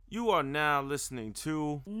You are now listening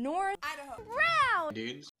to North Idaho Round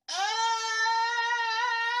Dudes.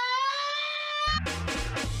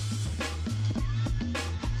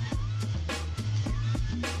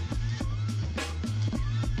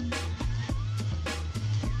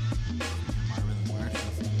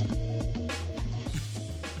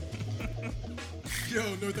 Yo,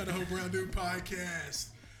 North Idaho Brown Dude Podcast,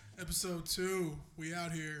 episode 2. We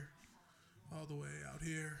out here, all the way out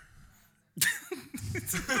here.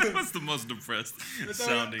 That was the most depressed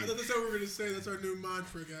sounding. I thought that's what we were gonna say. That's our new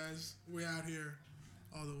mantra, guys. We out here,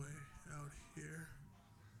 all the way out here.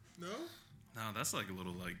 No? No, that's like a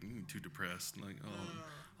little like too depressed. Like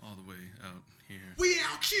all the way out here. We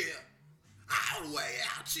out here, all the way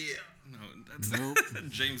out here. No, that's Nope.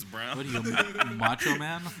 James Brown. What are you, Macho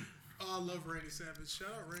Man? Oh, I love Randy Savage. Shout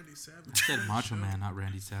out Randy Savage. I said Macho Man, not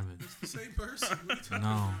Randy Savage. It's the same person. What are you talking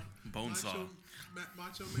No. about? Bonesaw.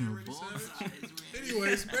 Macho Man Randy Savage.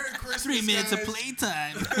 Anyways, Merry Christmas, 3 minutes of guys.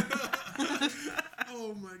 playtime.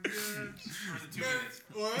 Oh my god. Or the 2 minutes.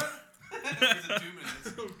 What? Or the 2 minutes.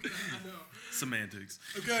 Okay, I know. Semantics.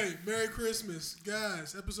 Okay, Merry Christmas,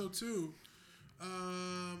 guys. Episode 2.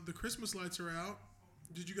 The Christmas lights are out.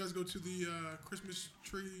 Did you guys go to the Christmas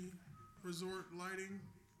tree resort lighting?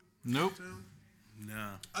 Nope. Downtown? Nah.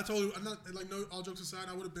 I told you, I'm not like no. All jokes aside,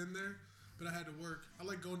 I would have been there, but I had to work. I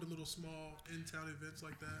like going to little small in-town events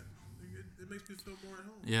like that. It makes me feel more at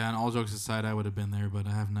home. Yeah, and all jokes aside, I would have been there, but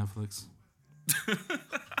I have Netflix.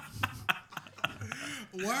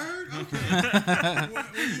 Word? Okay. what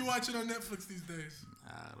are you watching on Netflix these days?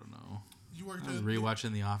 I don't know. You worked I was at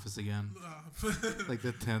rewatching The Office again, like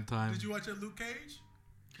the 10th time. Did you watch that Luke Cage?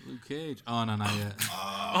 Luke Cage. Oh, no, not yet.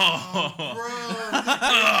 Bro.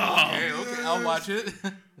 Okay, I'll watch it.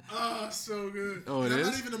 Oh, so good. Oh, it and I'm is?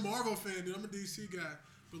 not even a Marvel fan, dude. I'm a DC guy.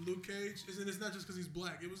 But Luke Cage, and it's not just because he's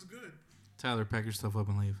black. It was good. Tyler, pack your stuff up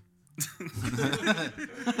and leave.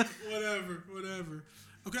 Whatever.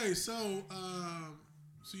 Okay, so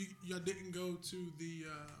y'all didn't go to the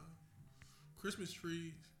Christmas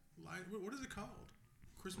tree light. What is it called?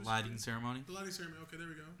 Christmas Lighting tree? ceremony? The lighting ceremony. Okay, there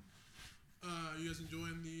we go. You guys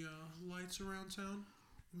enjoying the lights around town?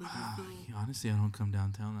 Make you feel Honestly, I don't come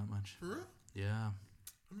downtown that much. for real? Yeah.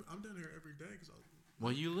 I'm down here every day because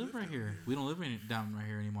Well, you live right down here. We don't live down right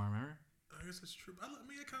here anymore, remember? I guess that's true. I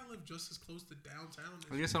kind of live just as close to downtown.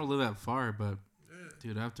 I guess I don't live that far, but Yeah,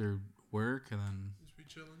 dude, after work and then just be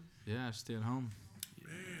chilling. yeah, I stay at home.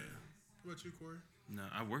 Man, what about you, Corey? No,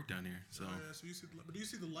 I work down here, so. Oh, yeah, so you see, but do you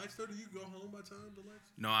see the lights though? Do you go home by the time the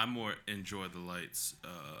lights? No, I more enjoy the lights,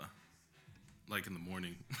 like in the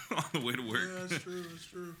morning on the way to work. Yeah, that's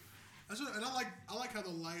true. And I like how the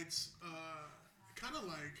lights, kind of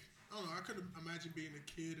like I don't know. I couldn't imagine being a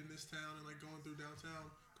kid in this town and like going through downtown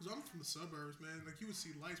because I'm from the suburbs, man. Like you would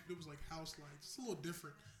see lights, but it was like house lights. It's a little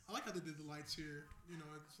different. I like how they did the lights here. You know,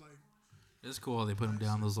 it's like It's cool how they put them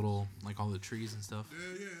down those little like all the trees and stuff.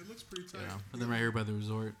 yeah, it looks pretty tight. Yeah, and then right here by the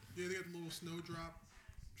resort. Yeah, they got the little snowdrop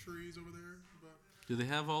trees over there. But Do they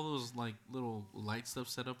have all those like little light stuff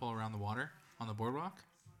set up all around the water on the boardwalk?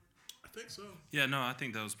 I think so. Yeah, no, I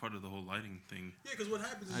think that was part of the whole lighting thing. Yeah, because what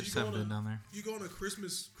happens is I you just go, haven't been down there. you go on a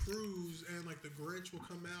Christmas cruise and like the Grinch will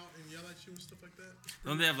come out and yell at you and stuff like that. It's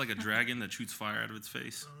Don't they have like a dragon that shoots fire out of its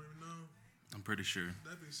face? I don't even know. I'm pretty sure.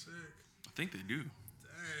 That'd be sick. I think they do.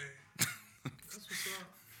 Dang. That's what's up.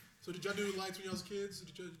 So did y'all do lights when y'all was kids?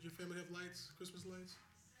 Did your family have lights, Christmas lights?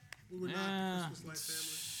 We were not Yeah. the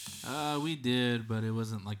Christmas light family. We did, but it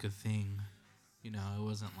wasn't like a thing. You know, it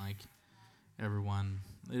wasn't like everyone.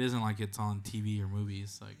 It isn't like it's on TV or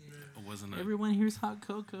movies. Like It wasn't a everyone here's hot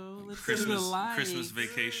cocoa. Let's go to the Christmas lights. Christmas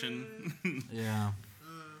vacation. Yeah.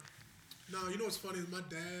 No, you know what's funny is my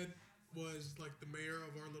dad was like the mayor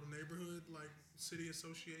of our little neighborhood, like city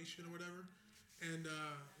association or whatever. And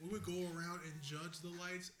we would go around and judge the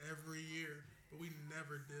lights every year, but we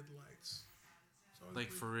never did lights. So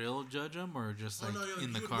Like for real, judge them or just like yeah,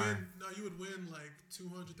 in the you would car? you would win like $200,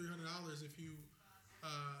 $300 if you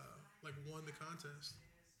like won the contest.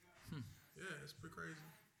 Yeah, it's pretty crazy.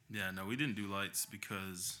 Yeah, no, we didn't do lights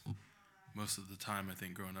because most of the time, I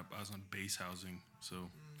think growing up, I was on base housing. So,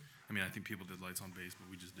 I mean, I think people did lights on base, but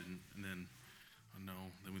we just didn't. And then,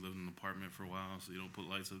 then we lived in an apartment for a while, so you don't put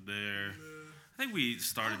lights up there. I think we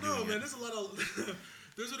started No, doing man, it. there's a lot of.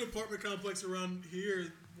 There's an apartment complex around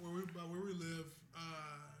here where we live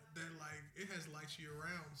that like it has lights year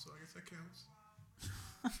round, so I guess that counts.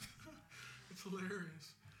 It's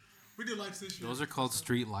hilarious. We did lights this year. Those are called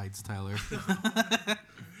street lights, Tyler.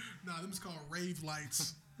 Nah, them's called rave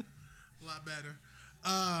lights. A lot better.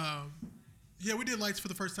 Yeah, we did lights for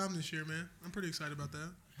the first time this year, man. I'm pretty excited about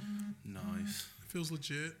that. Nice. It feels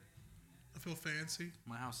legit. I feel fancy.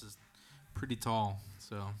 My house is pretty tall,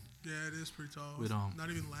 so Yeah, it is pretty tall. We It's don't. Not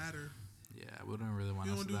even ladder. yeah, we don't really want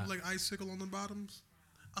You to don't do do that. like icicle on the bottoms.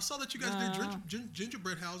 I saw that you guys did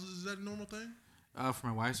gingerbread houses. Is that a normal thing? For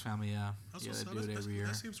my wife's family, yeah. That's Yeah, what's they up. do it every year.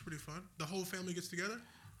 That seems pretty fun. The whole family gets together.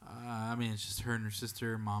 I mean, it's just her and her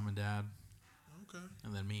sister, mom and dad, Okay,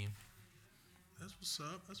 and then me. that's what's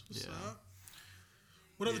up. That's what's Yeah. up.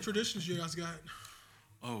 What other traditions you guys got?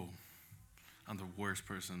 Oh, I'm the worst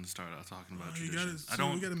person to start out talking about You traditions.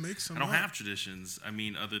 gotta, you gotta make some. I don't up. have traditions. I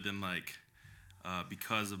mean, other than like,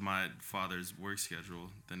 because of my father's work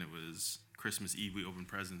schedule, then it was Christmas Eve we opened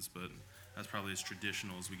presents, but that's probably as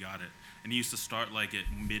traditional as we got it. And it used to start like at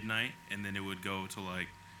midnight, and then it would go to like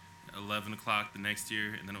 11 o'clock the next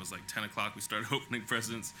year, and then it was like 10 o'clock we started opening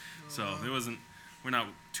presents. So it wasn't. We're not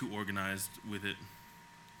too organized with it.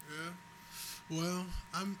 Yeah. Well,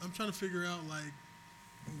 I'm trying to figure out like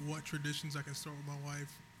what traditions I can start with my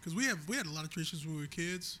wife because we had a lot of traditions when we were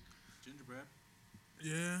kids. Gingerbread.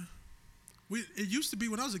 Yeah. It used to be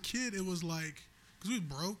when I was a kid. It was like because we were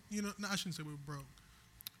broke. You know, no, I shouldn't say we were broke.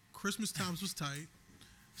 Christmas times was tight.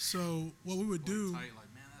 So what we would do. Tight,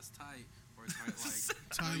 like, man, that's tight. Or tight, like,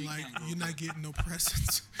 Tight you like can't go you're not getting no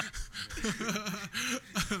presents.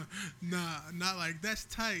 Nah, not like that's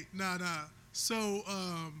tight. Nah. So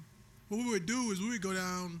what we would do is we would go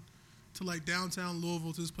down to like downtown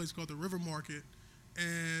Louisville to this place called the River Market,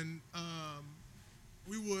 and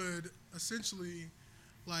we would essentially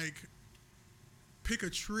like pick a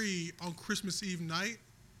tree on Christmas Eve night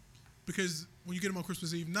because when you get them on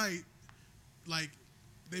Christmas Eve night, like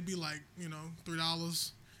they'd be like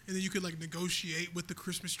 $3. And then you could like negotiate with the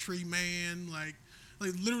Christmas tree man, like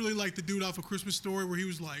literally like the dude off of Christmas Story where he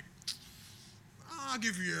was like, "I'll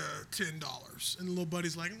give you $10," and the little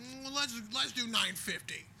buddy's like, "Let's do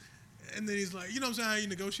 $9.50," and then he's like, you know what I'm saying? How you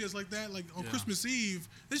negotiate like that? Like on Christmas Eve,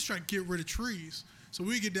 they just try to get rid of trees. So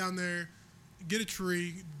we get down there, get a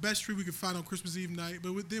tree, best tree we could find on Christmas Eve night.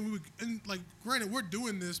 But then we would, and like, granted, we're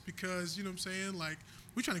doing this because you know what I'm saying? Like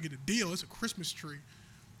we're trying to get a deal. It's a Christmas tree,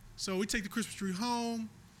 so we take the Christmas tree home.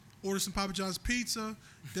 Order some Papa John's pizza,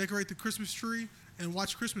 decorate the Christmas tree, and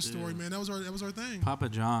watch Christmas Story, man. That was our thing. Papa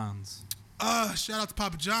John's. Shout out to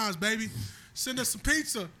Papa John's, baby. Send us some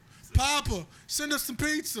pizza. Papa, send us some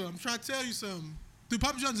pizza. I'm trying to tell you something. Dude,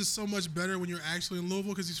 Papa John's is so much better when you're actually in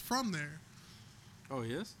Louisville because he's from there. Oh,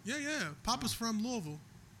 he is? Yeah. Papa's from Louisville.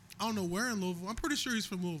 I don't know where in Louisville. I'm pretty sure he's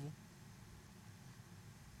from Louisville.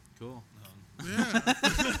 Cool.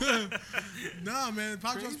 Yeah. Nah, man.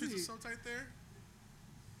 Papa John's pizza's so tight there.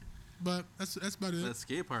 But that's about it. That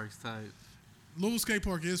skate park's tight. Louisville Skate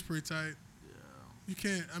Park is pretty tight. Yeah. You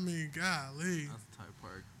can't, I mean, golly. That's a tight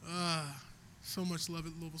park. So much love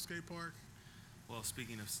at Louisville Skate Park. Well,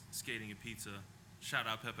 speaking of skating and pizza, shout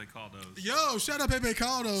out Pepe Caldo's. Yo, shout out Pepe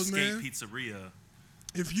Caldo's, Skate man. Pizzeria.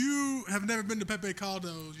 If you have never been to Pepe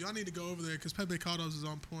Caldo's, y'all need to go over there because Pepe Caldo's is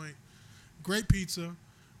on point. Great pizza,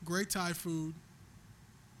 great Thai food.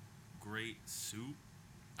 Great soup.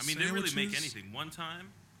 I mean, they really make Sandwiches. anything. One time,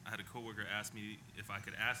 I had a coworker ask me if I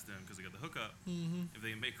could ask them, because they got the hookup, if they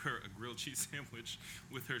can make her a grilled cheese sandwich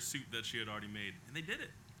with her soup that she had already made. And they did it.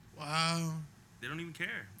 Wow. They don't even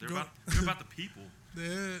care. They're Go- about the people.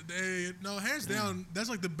 No, hands down, that's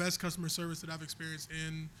like the best customer service that I've experienced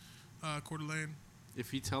in Coeur d'Alene.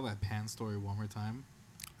 If you tell that pan story one more time.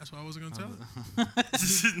 That's why I wasn't going to tell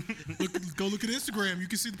it. Go look at Instagram. You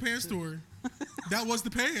can see the pan story. That was the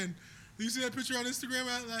pan. Do you see that picture on Instagram?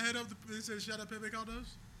 I had up. It said, "Shout out Pepe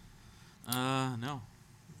Caldo's." No.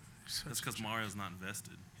 That's because Mario's not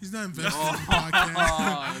invested. He's not invested in the podcast.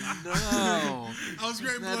 Oh, I was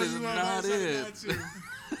great. That is not it.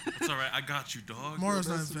 That's all right. I got you, dog. Mario's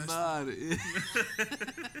no. not That's invested. not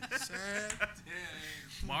it. Sad.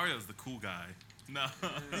 Mario's the cool guy. No.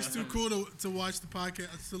 He's too cool to watch the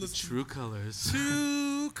podcast. To listen. True colors.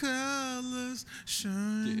 Two colors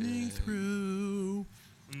shining Yeah. through.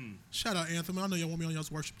 Shout out Anthem. I know y'all want me on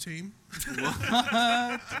y'all's worship team. What?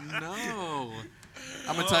 No.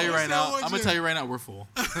 I'm gonna tell you right now. I'm gonna tell you right now. We're full.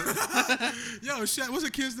 Yo, what's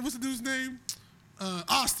the dude's name?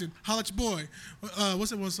 Austin. Holla at your boy.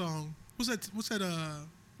 What's that one song? What's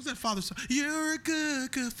that father song? You're a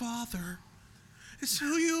good father. It's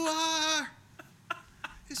who you are.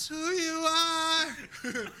 It's who you are.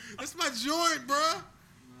 That's my joint, bro.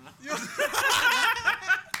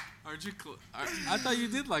 Aren't you? I thought you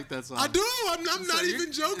did like that song. I do. I'm not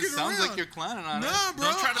even joking It sounds around. like you're clowning on it. Nah, bro.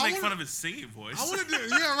 Don't try to make I fun of his singing voice. want to do.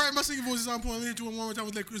 Yeah, right. My singing voice is on point. Let me do it one more time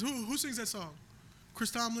with like who sings that song?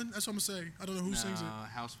 Chris Tomlin. That's what I'm gonna say. I don't know who sings it.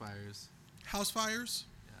 House Fires. House Fires.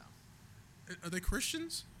 Yeah. Are they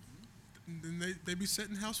Christians? Then they be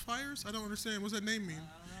setting house fires? I don't understand. What's that name mean?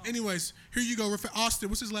 Anyways, here you go. Austin,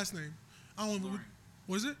 what's his last name? I don't know. Loring.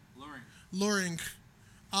 What is it? Loring. Loring.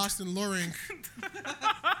 Austin Loring.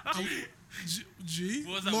 G?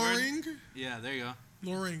 What was that Loring? Yeah, there you go.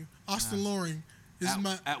 Loring. Austin Loring. This is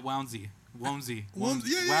my... At Womsey. Womsey.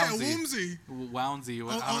 Womsey. Womsey.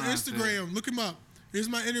 On Instagram. Look him up. Here's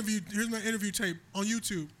my interview tape on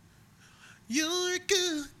YouTube. You're a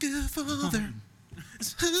good father.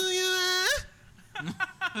 It's who you are.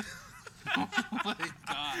 Oh my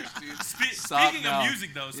gosh, dude. Speaking of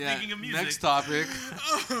music, though. Speaking of music. Next topic.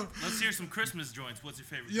 Let's hear some Christmas joints. What's your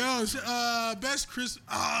favorite? Yo, best Christmas.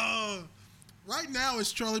 Right now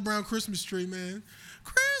it's Charlie Brown Christmas Tree, man.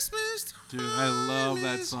 Christmas time. Dude, I love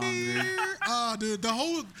that song, dude. Dude, the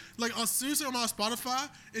whole seriously on my Spotify,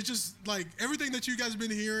 it's just like everything that you guys have been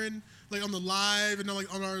hearing, like on the live and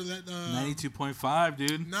like on our 92.5,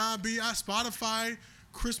 dude. Spotify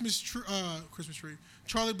Christmas tree.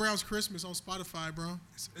 Charlie Brown's Christmas on Spotify, bro.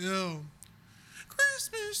 It's ill.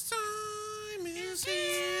 Christmas time is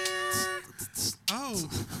here. Oh,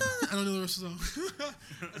 I don't know the rest of the song.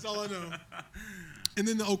 That's all I know. And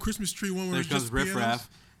then the old Christmas tree one where There comes Riff Raff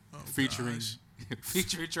featuring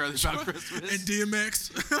Charlie Brown Christmas and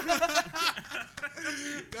DMX.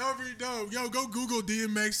 That would be dope. Yo, go Google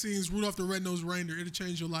DMX sings Rudolph the Red-Nosed Reindeer. It'll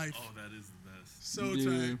change your life. Oh, that is the best. So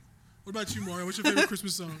Dude. tight. What about you, Mario? What's your favorite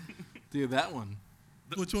Christmas song? Dude, that one.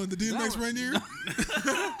 Which one? The DMX Reindeer? Rudolph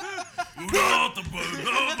the Red-Nosed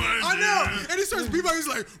Reindeer. I know. And he starts beatboxing. He's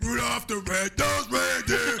like, Rudolph the Red-Nosed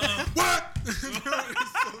Reindeer. What?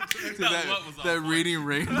 Dude, that Reading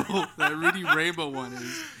Rainbow, one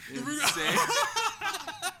is insane.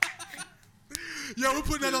 Yo, we're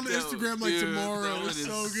putting that on the Dude, Instagram like dude, tomorrow. that It's one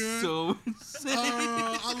so is good. So insane.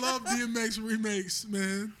 I love DMX remakes,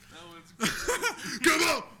 man. That one's Come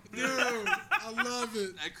on. Dude, I love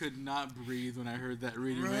it. I could not breathe when I heard that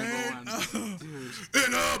Reading Right? Rainbow one. Dude.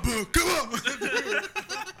 In our book. Come on.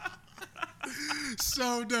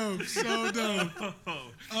 So dope. So dope.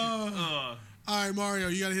 All right, Mario,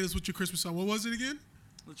 you got to hit us with your Christmas song. What was it again?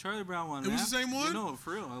 The Charlie Brown one. It was man. the same one? No,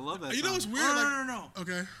 for real. I love that You song. know what's weird? Oh, no.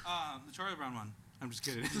 Okay. The Charlie Brown one. I'm just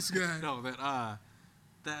kidding. This guy. No, that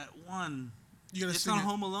one. You got to It's sing on it.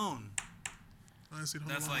 Home Alone. Honestly,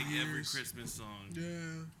 That's like every years. Christmas song. Yeah.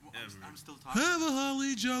 Ever. I'm still talking. Have a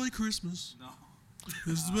holly jolly Christmas. No.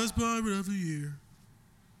 This is the best part of the year.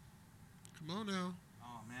 Come on now.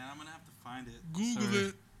 Oh man, I'm gonna have to find it. Google Sorry.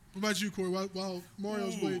 it. What about you, Corey? While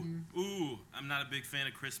Mario's waiting. Ooh, I'm not a big fan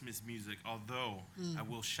of Christmas music, although I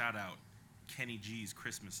will shout out Kenny G's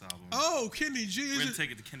Christmas album. Oh, Kenny G. We're Is going to it?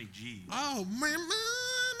 take it to Kenny G. Oh, man.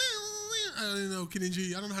 I don't know Kenny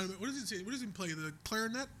G. I don't know how to. What does he say? What does he play? The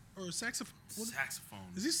clarinet or a saxophone? What, Saxophone.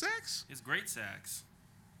 is he sax? It's great sax.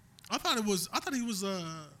 I thought he was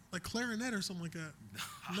like clarinet or something like that.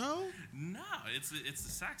 No? No, it's the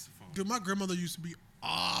saxophone. Dude, my grandmother used to be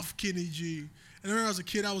off Kenny G. And I remember as a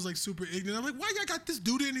kid, I was like super ignorant. I'm like, why y'all got this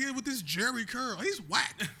dude in here with this Jerry curl? He's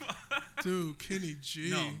whack. Dude, Kenny G.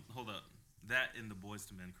 No, hold up. That in the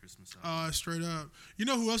Boyz II Men Christmas album. Straight up. You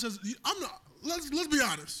know who else has? Let's be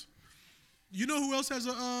honest. You know who else has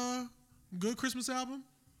a good Christmas album?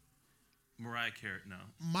 Mariah Carey, no.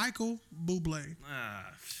 Michael Bublé. Ah,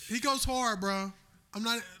 He goes hard, bro. I'm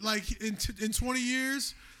not like in 20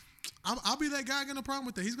 years. I'll be that guy. I got no problem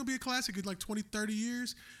with that. He's gonna be a classic in like 20, 30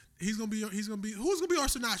 years. He's gonna be. Who's gonna be our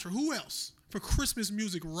Sinatra? Who else for Christmas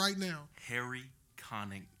music right now? Harry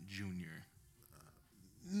Connick Jr.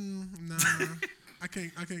 Nah, I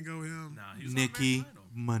can't go with him. Nah, he's Nicki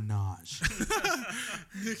on Minaj.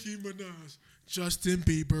 Nicki Minaj, Justin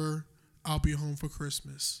Bieber. I'll be home for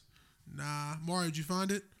Christmas. Nah, Mario, did you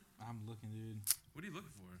find it? I'm looking, dude. What are you looking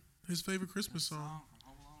for? His favorite Christmas song.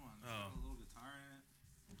 Home Alone. Oh. A little guitar in it.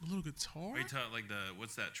 A little guitar. Are you talking like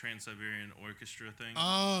what's that Trans-Siberian Orchestra thing?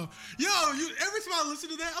 Oh, yo, every time I listen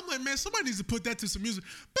to that, I'm like, man, somebody needs to put that to some music.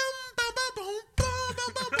 Boom, boom, boom, boom, boom,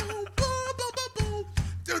 boom, boom, boom, boom, boom, boom.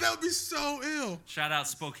 Dude, that would be so ill. Shout out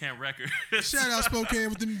Spokane Records. Shout out Spokane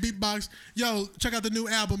with the beatbox. Yo, check out the new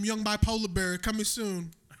album, Young Bipolar Bear, coming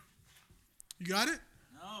soon. You got it?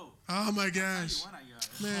 No. Oh my gosh, One I got.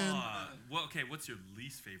 man. Well, okay, what's your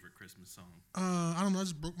least favorite Christmas song? I don't know. I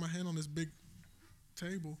just broke my hand on this big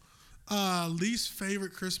table. Least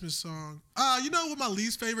favorite Christmas song. You know what my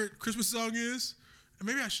least favorite Christmas song is? And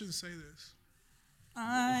maybe I shouldn't say this.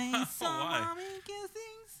 I saw Mommy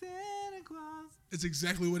kissing Santa Claus. It's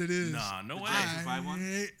exactly what it is. Nah, no way. Jackson Five one?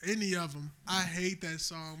 hate any of them. I hate that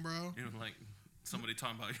song, bro. You know, like somebody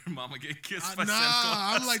talking about your mama getting kissed by Nah, Santa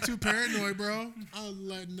Claus. I'm like too paranoid, bro. I'm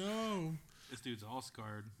like, no. This dude's all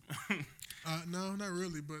scarred. No, not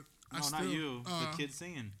really, but No, not you. The kid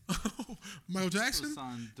singing. Michael Jackson. This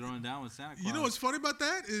song Throwing Down with Santa Claus. You know what's funny about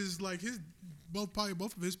that is like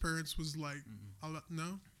both of his parents was like,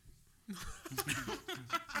 no. about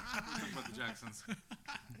the Jacksons.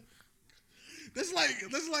 That's like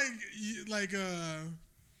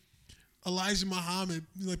Elijah Muhammad.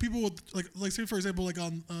 Like people will like say for example like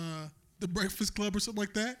on The Breakfast Club or something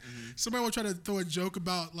like that. Somebody will try to throw a joke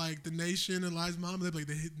about like the nation and Elijah Muhammad. They'll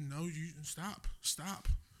be like, no, you stop.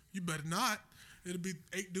 You better not. It'll be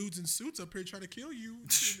 8 dudes in suits up here trying to kill you.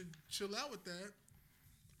 Chill out with that.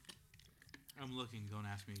 I'm looking. Don't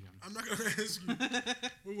ask me again. I'm not gonna ask you.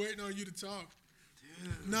 We're waiting on you to talk.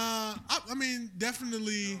 Dude. Nah, I mean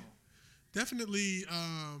definitely.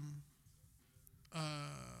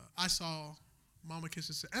 I saw Mama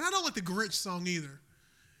Kisses, and I don't like the Grinch song either.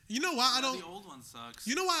 You know why I don't? The old one sucks.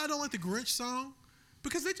 You know why I don't like the Grinch song?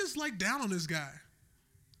 Because they just like down on this guy.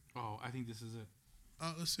 Oh, I think this is it.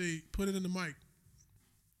 Let's see. Put it in the mic.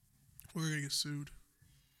 We're gonna get sued.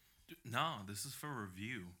 No, this is for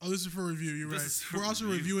review. Oh, this is for review. You're This right. is for We're also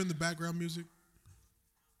review. reviewing the background music.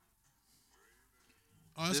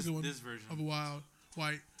 Oh, that's a good one. This version. Of a wild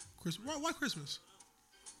white Christmas. White Christmas.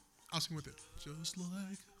 I'll sing with it. Just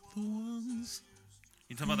like the ones.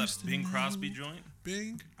 You talking about that Bing Crosby joint?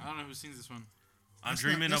 Bing. I don't know who sings this one. I'm That's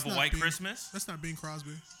dreaming not- of a that's white not Bing. Christmas. That's not Bing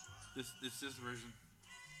Crosby. It's this version.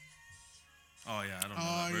 Oh yeah, I don't know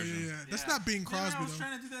Oh that version. yeah. That's not Bing Crosby I was though.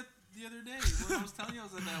 trying to do that the other day. When I was telling you, I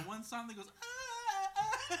was like, that one song that goes,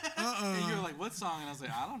 and you're like, what song? And I was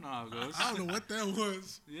like, I don't know how it goes. I don't know what that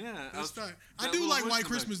was. Yeah. That's not. I that do little like voice White in the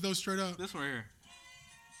Christmas though, straight up. back. This one right here.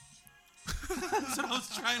 That's what I was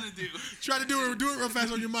trying to do. Try to do it real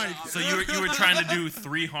fast on your mic. So you were trying to do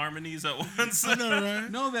 3 harmonies at once. I know, right?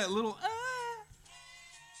 No, that little,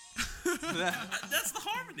 That's the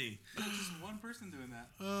harmony. just one person doing that.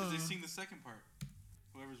 Because they sing the second part.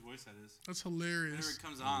 Whoever's voice that is. That's Whenever hilarious. it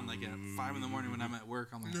comes on, like at 5 in the morning when I'm at work,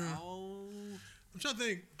 I'm like, Yeah. oh. I'm trying to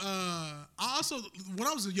think. I also, when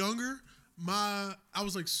I was younger, I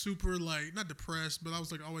was like super like not depressed, but I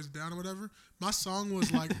was like always down or whatever. My song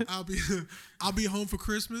was like I'll be home for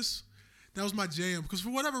Christmas. That was my jam because for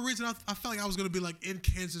whatever reason I felt like I was gonna be like in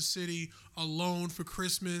Kansas City alone for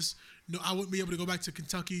Christmas. No, I wouldn't be able to go back to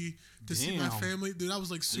Kentucky to see my Damn. family. Dude, I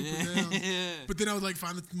was like super down. But then I would like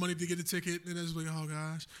find the money to get a ticket, and I was like, oh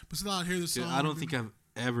gosh. But still, I'd hear the song. Dude, I don't think I've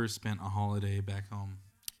ever spent a holiday back home.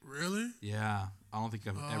 Really. Yeah, I don't think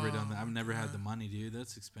I've ever done that. I've never had the money, dude.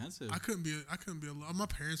 That's expensive. I couldn't be alone. My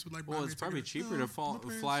parents would like. buy Well, me it's a probably ticket. cheaper No, to my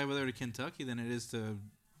parents- fly over there to Kentucky than it is to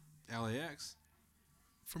LAX.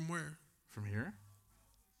 From where? From here?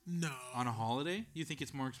 No. On a holiday? You think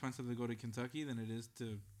it's more expensive to go to Kentucky than it is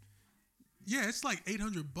to... Yeah, it's like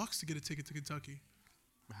 $800 to get a ticket to Kentucky.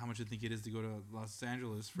 How much do you think it is to go to Los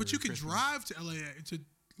Angeles for But you can Christmas? drive to to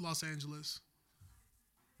Los Angeles.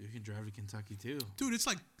 You can drive to Kentucky, too. Dude, it's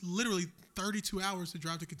like literally 32 hours to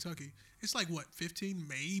drive to Kentucky. It's like, what, 15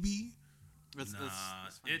 maybe? Nah,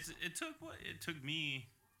 it took me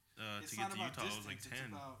to get to Utah. It was like 10.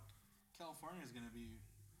 California is going to be...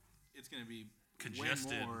 It's going to be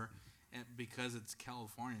Congested. way more because it's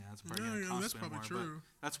California. That's probably Yeah, going to yeah, cost that's way probably more. true.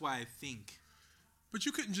 But that's why I think... But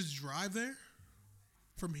you couldn't just drive there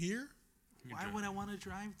from here? Why would I want to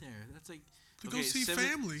drive there? That's like... To go see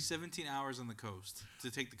family. 17 hours on the coast,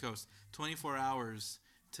 to take the coast. 24 hours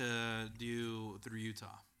to do through Utah.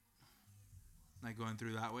 Like going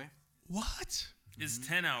through that way. What? It's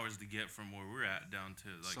 10 hours to get from where we're at down to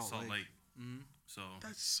like Salt Lake. Mm-hmm. So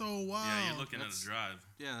That's so wild. yeah, you're looking at a drive.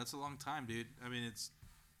 Yeah, that's a long time, dude. I mean, it's...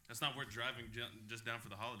 That's not worth driving just down for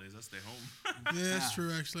the holidays. Let's stay home. Yeah, that's Yeah.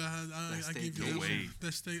 true. Actually, I give you No that way. one.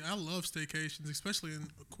 That stay. I love staycations, especially in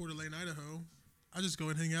Coeur d'Alene, Idaho. I just go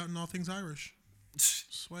and hang out in all things Irish.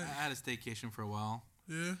 Sweat. I had a staycation for a while,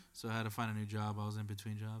 Yeah. so I had to find a new job. I was in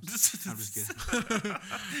between jobs. I'm just kidding.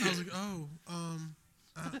 I was like, oh,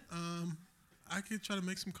 I could try to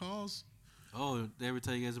make some calls. Oh, did I ever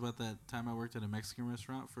tell you guys about that time I worked at a Mexican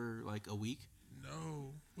restaurant for like a week?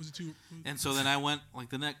 No, was it too? And so then I went like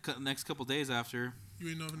the next couple days after. You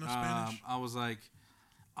didn't know enough Spanish. I was like,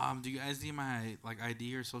 do you guys need my like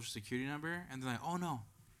ID or social security number? And they're like, oh no,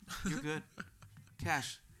 you're good.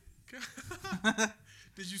 Cash.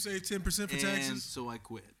 Did you save 10% for And taxes? so I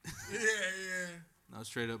quit. Yeah. No,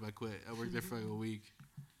 straight up, I quit. I worked there for like a week.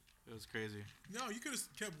 It was crazy. No, you could have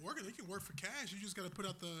kept working. You can work for cash. You just got to put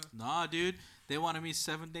out the. Nah, dude, they wanted me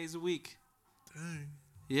 7 days a week. Dang.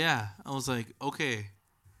 Yeah, I was like, okay.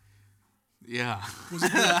 Yeah. Was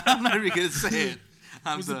it good? I'm not even gonna say it.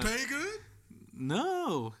 Was the pay good?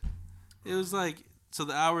 No. It was like So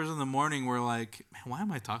the hours in the morning were like, man, why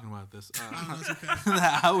am I talking about this? That's okay.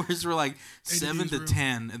 The hours were like ADD 7 to real.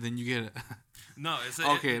 10, and then you get No, it's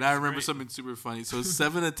okay. And I remember great. something super funny. So it's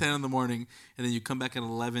 7 to 10 in the morning, and then you come back at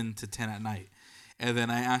 11 to 10 at night. And then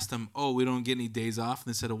I asked them, "Oh, we don't get any days off."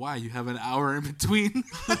 And they said, "Why? You have an hour in between."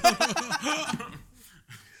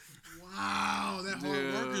 Wow, that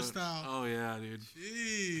hard worker style. Oh yeah, dude.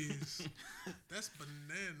 Jeez, that's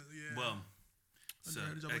bananas. Yeah. Well, it's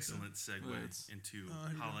Underrated an job like excellent segue Yes. into here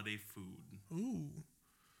we go. holiday food. Ooh,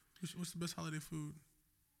 what's the best holiday food?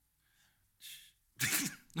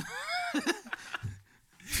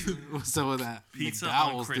 What's up with that? Pizza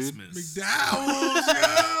McDowell's, on Christmas. McDowell's,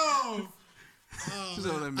 yo. Oh, Dude.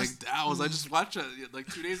 So man. that McDowell's. I just watched it like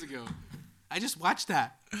 2 days ago. I just watched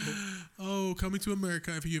that. Oh, Coming to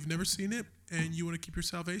America. If you've never seen it and you want to keep your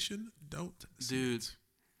salvation, don't. see Dude, it.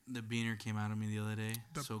 the beaner came out of me the other day.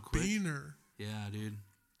 The so quick. beaner. Yeah, dude.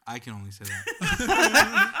 I can only say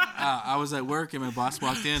that. I was at work and my boss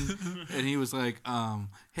walked in and he was like,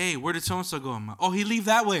 hey, where did so-and-so go? I'm like, oh, he leave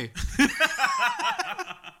that way.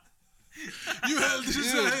 You had just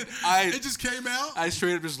Dude, it just came out. I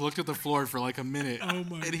straight up just looked at the floor for like a minute. Oh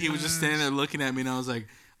my And he was just standing there looking at me and I was like,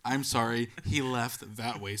 I'm sorry, he left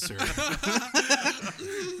that way, sir.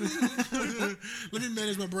 Let me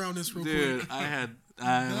manage my brownness real Dude, quick. I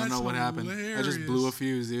don't That's know what happened. I just blew a hilarious.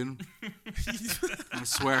 fuse, dude. I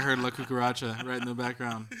swear I heard La Cucaracha right in the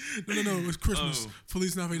background. No, it was Christmas. Oh.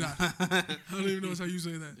 Feliz Navidad. I don't even know how you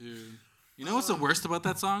say that. Dude. You know what's the worst about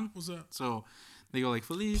that song? What's up? So they go like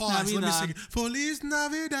Feliz Pause. Navidad. Let me sing it. Feliz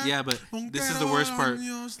Navidad. Yeah, but this is the worst part.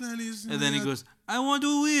 And then he goes, I want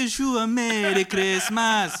to wish you a Merry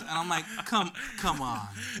Christmas. And I'm like, come on,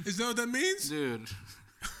 Is that what that means? dude.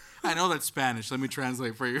 I know that's Spanish. Let me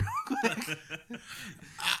translate for you. I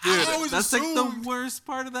Dude, always that's like assumed. the worst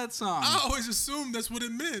part of that song. I always assumed that's what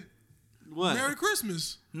it meant. What? Merry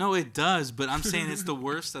Christmas. No, it does, but I'm saying it's the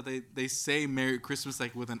worst that they say Merry Christmas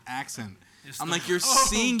like with an accent. I'm like, you're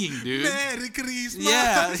singing, dude. Merry Christmas.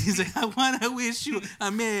 Yeah, he's like, I want to wish you a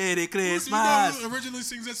Merry Do you know Christmas. who originally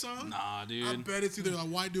sings that song? Nah, I dude. bet it's either a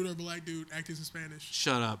white dude or a black dude acting in Spanish.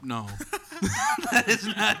 Shut up. No. That is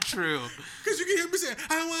not true. Because you can hear me say,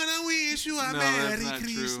 I want to wish you a No, that's Merry not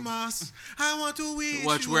true. Christmas. I want to wish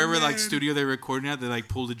Watch you wherever a like Merry... studio they're recording at, they like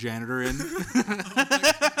pull the janitor in.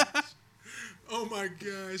 Oh my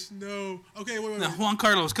gosh, no. Okay, wait. No, Juan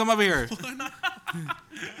Carlos, come over here.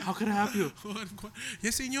 How can I help you?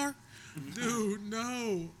 Yes, senor? Dude,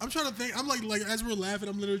 no. I'm trying to think. I'm like as we're laughing,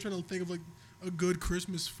 I'm literally trying to think of like a good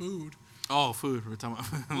Christmas food. Oh, food. We're talking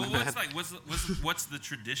about. Well, My what's bad. like what's the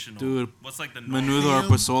traditional? Dude, What's like the normal Menudo or Ham,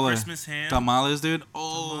 pozole. Christmas ham? Tamales, dude.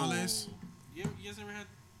 Oh. Tamales. You guys ever had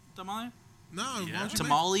tamale? No, why Yeah. don't you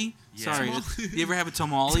Tamale? Yeah. Sorry. Tamale. You ever have a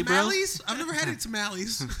tamale, bro? Tamales? I've never had any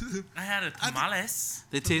tamales. I had a tamales.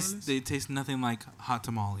 Tamales? They taste nothing like hot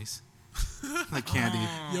tamales. Like candy.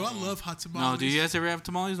 Yo, I love hot tamales. No, do you guys ever have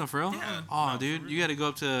tamales? No, for real? Yeah. Oh, No, dude, for you got to go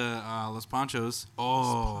up to Los Panchos.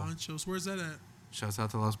 Oh, Ponchos. Where's that at? shouts out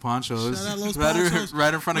to Los Panchos. Shout out Los right, Panchos.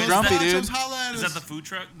 right in front of Los Grumpy, Panchos, dude. holla at Is us. that the food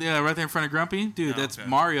truck? Yeah, right there in front of Grumpy, dude. Oh, That's okay.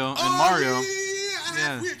 Mario and Oh, Mario. Yeah.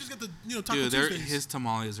 Yeah. We just got the Taco Dude, Tuesdays. his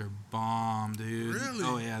tamales are bomb, dude. Really?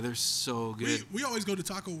 Oh yeah, they're so good. we always go to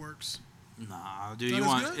Taco Works. Nah, dude, That you is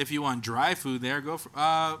want good? if you want dry food there, go for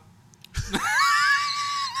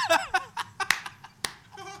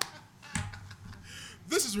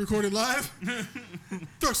This is recorded live.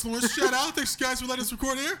 Thanks, Lawrence. Shout out. Thanks, guys, for letting us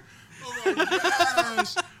record here. Oh my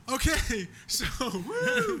gosh. Okay, so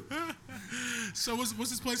what's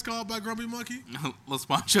this place called by Grumpy Monkey? Los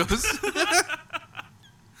Panchos.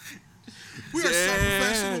 We are so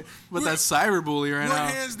professional. With We're- that cyberbully right We're now.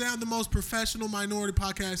 hands down the most professional minority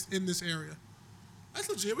podcast in this area. That's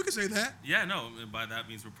legit. We can say that. Yeah, no. By that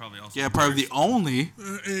means we're probably also Yeah, probably the only.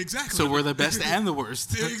 Exactly. So we're the best and the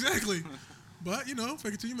worst. Yeah, exactly. But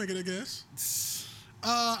fake it till you make it, I guess.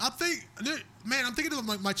 I think, man, I'm thinking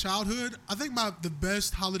of my childhood. I think the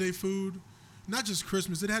best holiday food, not just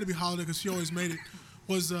Christmas, it had to be holiday because she always made it,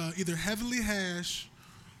 was either Heavenly Hash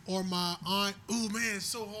or my aunt. Ooh, man, it's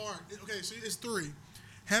so hard. Okay, so it's three.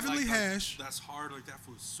 Heavenly Hash, That's hard. Like that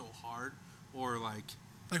food's so hard. Or like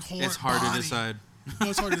like hard it's hard body. to decide. No,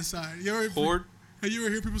 it's hard to decide. You ever Horde? Have you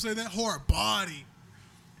ever heard people say that? Hard body.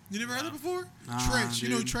 You never heard that before? Nah, Tretch. You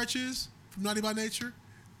know who dude. Tretch is? From Naughty by Nature?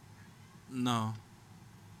 No.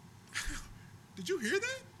 Did you hear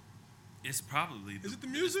that? It's probably. Is it the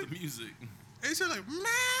music? It's the music. And he said like,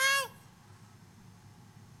 meow.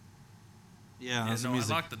 Yeah, Yeah, that's no, the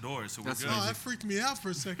music. I locked the door, so we're That's good. Oh, that freaked me out for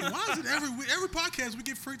a second. Why is it every podcast we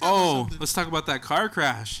get freaked out Oh, by something? let's talk about that car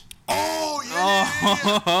crash. Oh, yeah.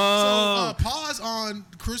 So, Oh. pause on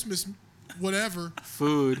Christmas whatever.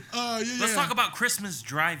 Food. Yeah. Let's talk about Christmas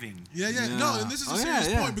driving. Yeah. Yeah. No, and this is a serious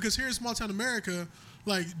yeah. point because here in small town America,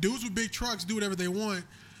 like dudes with big trucks do whatever they want.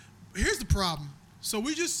 Here's the problem. So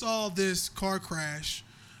we just saw this car crash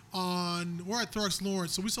we're at Thrux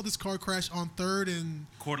Lawrence. So we saw this car crash on 3rd and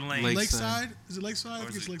Coeur d'Alene. Lakeside. Is it Lakeside? I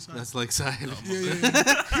think it's Lakeside. That's Lakeside.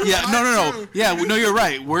 Yeah. Yeah, no. too. Yeah, no, you're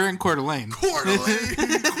right. We're in Coeur d'Alene. Coeur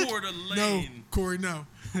d'Alene. Coeur d'Alene. No, Corey, no.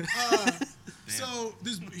 So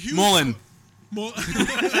this huge Mullen.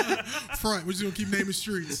 Front. We're just gonna keep naming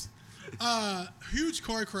streets. Huge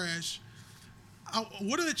car crash.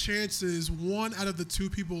 What are the chances one out of the 2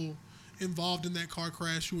 people involved in that car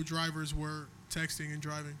crash who were drivers were texting and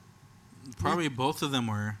driving? Probably both of them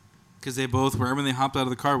were. Because they both were. When they hopped out of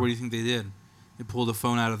the car, what do you think they did? They pulled a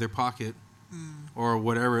phone out of their pocket. Or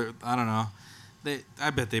whatever. I don't know. I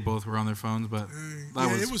bet they both were on their phones, but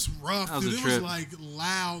it was rough, that was dude. a It trip. was like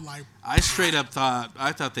loud, like I straight up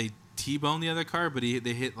thought they T-boned the other car, but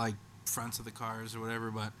they hit like fronts of the cars or whatever,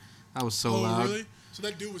 but that was so loud. Really? So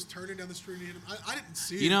that dude was turning down the street and hit him. I didn't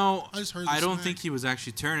see it. You know, I just heard I the don't smack. think he was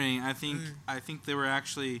actually turning. I think they were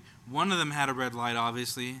actually, one of them had a red light,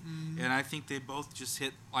 obviously, and I think they both just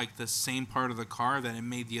hit like the same part of the car that it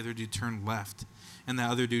made the other dude turn left, and the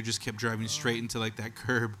other dude just kept driving straight into like that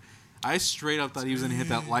curb. I straight up thought he was gonna hit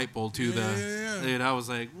that light pole too. Yeah. Dude, I was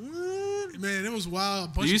like, what? Man, it was wild.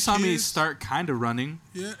 A bunch You of saw me kids. start kind of running.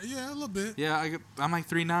 Yeah, a little bit. Yeah, I'm like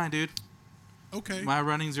 3'9", dude. Okay. My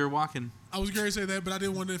runnings are walking. I was going to say that, but I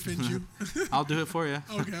didn't want to offend you. I'll do it for you.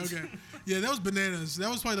 Okay. Yeah, that was bananas. That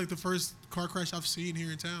was probably like the first car crash I've seen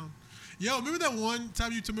here in town. Yo, remember that one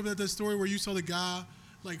time you told me about that story where you saw the guy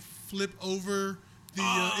like flip over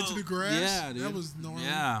the into the grass? Yeah, dude. That was normal.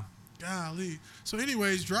 Yeah. Golly. So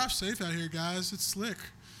anyways, drive safe out here, guys. It's slick.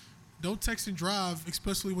 Don't text and drive,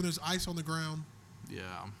 especially when there's ice on the ground.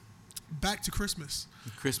 Yeah. Back to Christmas.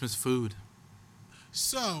 Christmas food.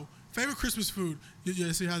 So, favorite Christmas food.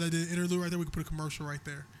 Yeah, see how that did interlude right there? We could put a commercial right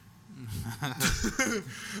there.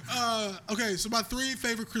 Okay, so my 3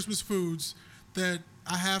 favorite Christmas foods that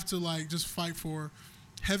I have to like just fight for.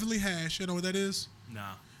 Heavenly Hash. You know what that is?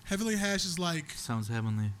 Nah. Heavenly Hash is like, Sounds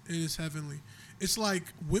heavenly. it is heavenly. It's like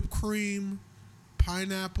whipped cream,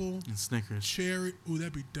 pineapple, And Snickers. cherry. Ooh,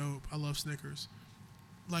 that'd be dope. I love Snickers.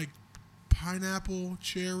 Like pineapple,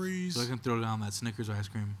 cherries. So I can throw down that Snickers ice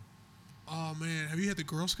cream. Oh man, have you had the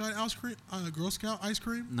Girl Scout ice cream? Girl Scout ice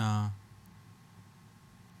cream? Nah.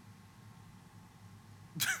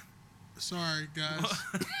 Sorry, guys.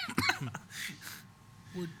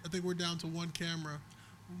 I think we're down to 1 camera.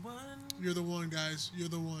 You're the one, guys. You're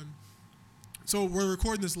the one. So we're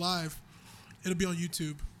recording this live. It'll be on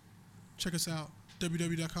YouTube. Check us out.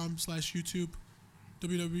 www.com/YouTube.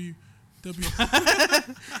 www.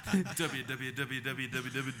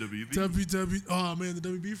 www. Oh man, the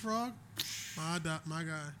WB frog. My guy.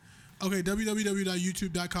 Okay,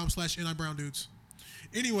 www.youtube.com/NIBrownDudes.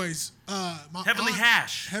 Anyways, my Heavenly aunt-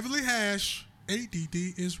 Hash. Heavenly Hash.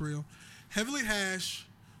 ADD Israel. Heavenly Hash.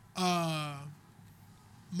 My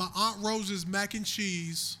Aunt Rose's mac and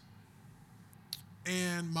cheese.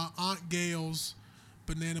 And my Aunt Gail's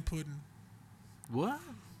banana pudding. What?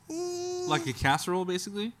 Ooh. Like a casserole,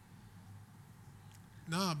 basically?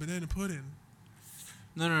 Nah, banana pudding.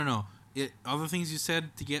 No. Other things you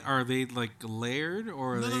said to get, are they like layered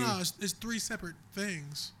or are No. they? It's 3 separate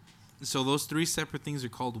things. So those 3 separate things are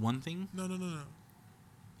called one thing? No.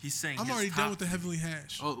 He's saying I'm his already top done with the Heavenly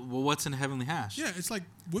Hash. Oh, well, what's in a heavenly hash? Yeah, it's like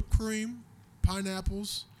whipped cream,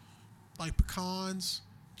 pineapples, like pecans,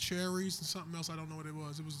 cherries, and something else. I don't know what it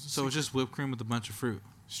was. It was just So it's just whipped cream with a bunch of fruit.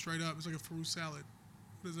 straight up. It's like a fruit salad.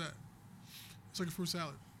 What is that? It's like a fruit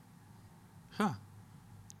salad. Huh.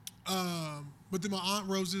 But then my Aunt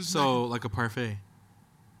Rose's. So like a parfait.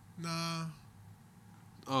 Nah.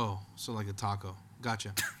 Oh, so like a taco.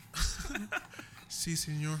 Gotcha. Si,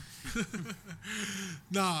 senor.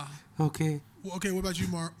 Nah. Okay. Well, okay, what about you,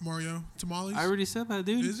 Mario? Tamales? I already said that,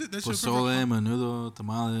 dude. Is it? That's your Pozole, favorite- menudo, What is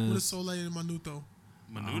tamales. sole and manuto?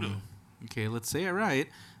 Menudo. Okay, let's say it right.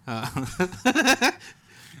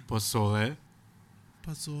 Pozole.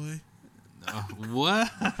 Pozole.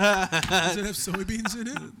 What? Does it have soybeans in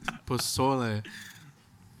it? Pozole.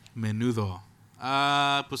 Menudo.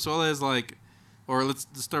 Pozole is like, or let's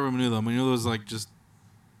start with menudo. Menudo is like just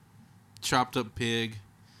chopped up pig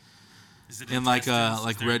Is it in like intestines?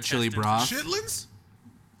 like Is there red chili intestines? broth.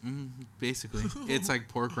 Chitlins? Basically, it's like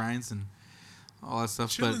pork rinds and all that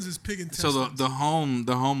stuff. Chitlins is pig So intestines.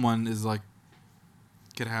 the home one is like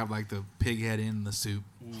could have like the pig head in the soup.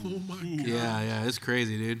 Oh my god. Yeah, it's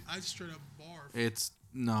crazy, dude. I straight up barf. It's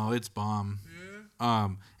bomb. Yeah.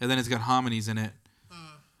 And then it's got hominies in it.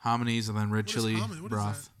 Hominies and then red What is chili hominy? What is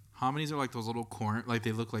broth. Hominies are like those little corn, like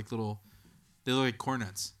they look like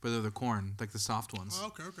cornets, but they're the corn, like the soft ones. Oh,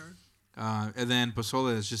 okay. And then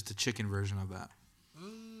pozole is just the chicken version of that.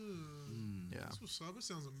 Yeah. That's what's up. It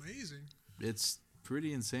sounds amazing. It's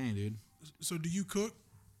pretty insane, dude. So, do you cook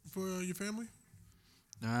for your family?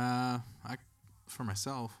 For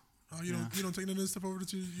myself. Oh, you don't take none of this stuff over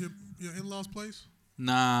to your in-laws' place?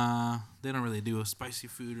 Nah, they don't really do a spicy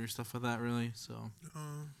food or stuff like that, really. So.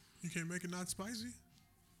 You can't make it not spicy?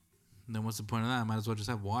 Then what's the point of that? I might as well just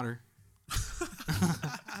have water.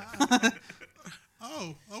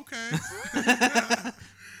 Oh, okay.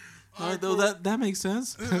 That makes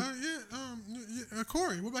sense.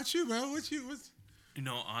 Corey, what about you, bro? What's You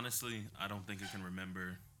know, honestly, I don't think I can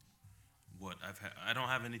remember what I've had. I don't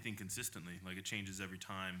have anything consistently. Like, it changes every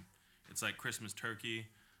time. It's like Christmas turkey,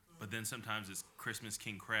 but then sometimes it's Christmas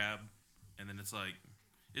king crab, and then it's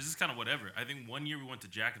just kind of whatever. I think one year we went to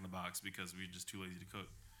Jack in the Box because we were just too lazy to cook.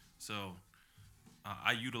 So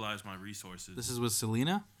I utilize my resources. This is with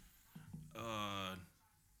Selena?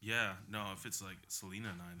 Yeah. No, if it's like Selena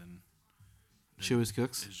and I, then She always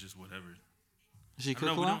cooks? it's just whatever. Does she I don't cook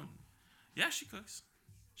know, a we lot? don't- Yeah, she cooks.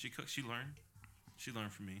 She cooks. She learned. She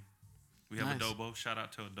learned from me. We have Nice. adobo. Shout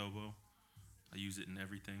out to adobo. I use it in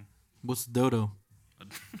everything. What's dodo?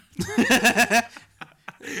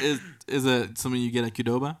 Is it something you get at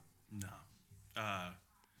Qdoba? No.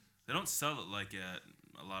 They don't sell it like at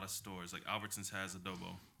a lot of stores. Like Albertsons has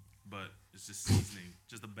adobo, but it's just seasoning.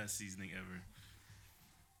 Just the best seasoning ever.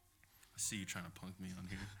 I see you trying to punk me on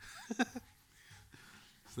here.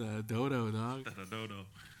 It's a dodo, dog. That adobo.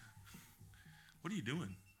 What are you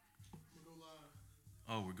doing?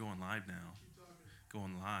 Oh, we're going live now.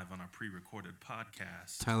 Going live on our pre-recorded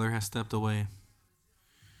podcast. Tyler has stepped away.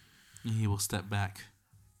 And he will step back.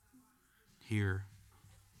 Here.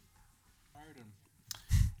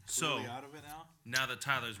 So, out of it now that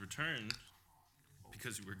Tyler's returned,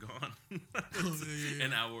 because you were gone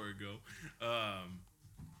an hour ago,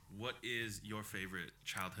 what is your favorite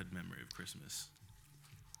childhood memory of Christmas?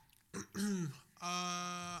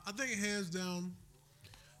 I think hands down,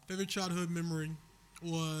 favorite childhood memory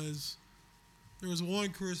was there was one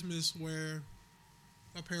Christmas where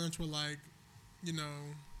my parents were like,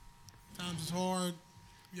 times is hard,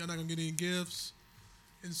 y'all not gonna get any gifts,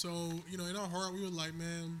 and so in our heart we were like,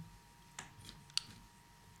 man,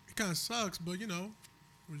 it kind of sucks, but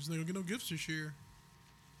we're just not gonna get no gifts this year,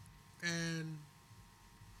 and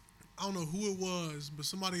I don't know who it was, but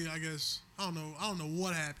somebody, I guess, I don't know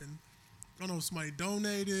what happened. I don't know if somebody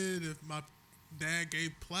donated, if my dad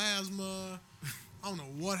gave plasma. I don't know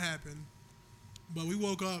what happened. But we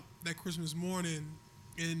woke up that Christmas morning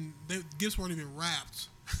and the gifts weren't even wrapped.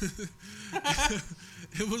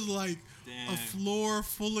 It was like a floor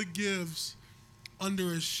full of gifts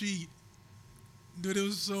under a sheet. Dude, it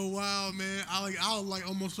was so wild, man. I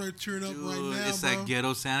almost start tearing up right now, it's bro. that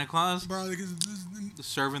ghetto Santa Claus Bro,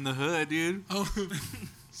 serving the hood, dude.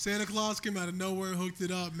 Santa Claus came out of nowhere and hooked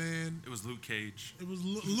it up, man. It was Luke Cage. It was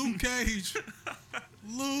Luke Cage.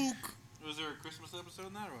 Luke. Was there a Christmas episode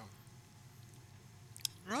in that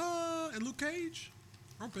or And Luke Cage?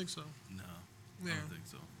 I don't think so. No, Yeah. I don't think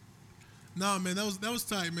so. Nah, man, that was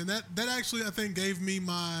tight, man. That actually, I think, gave me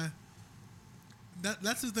my.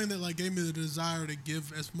 That's the thing that gave me the desire to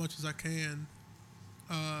give as much as I can.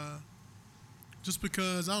 Just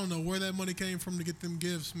because I don't know where that money came from to get them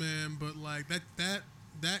gifts, man. But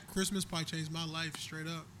that Christmas probably changed my life straight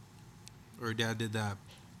up. Or dad did that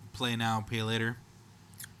play now, pay later.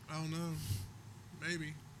 I don't know,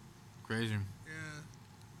 maybe. Crazy. Yeah.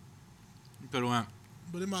 Good one.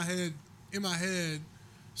 But in my head,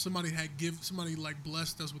 somebody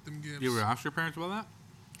blessed us with them gifts. You ever ask your parents about that?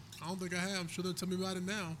 I don't think I have. I'm sure they'll tell me about it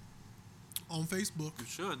now. On Facebook. You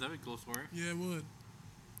should. That'd be a cool story. Yeah, it would.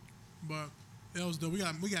 But that was dope. We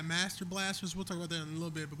got master blasters. We'll talk about that in a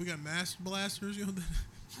little bit. But we got master blasters.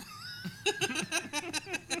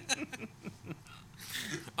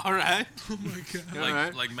 All right. Oh my god.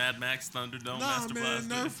 Alright. Like Mad Max Thunderdome, Nah, Master man,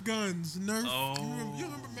 Blaster. Nerf guns. Nerf. Oh. You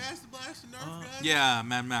remember Master Blaster, Nerf guns? Yeah,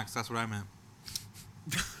 Mad Max. That's what I meant.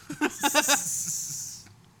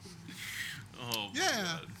 Oh, my Yeah.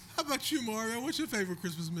 God. How about you, Mario? What's your favorite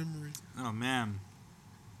Christmas memory? Oh, man.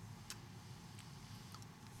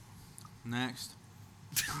 Next.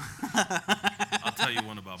 I'll tell you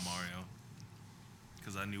one about Mario,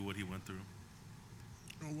 because I knew what he went through.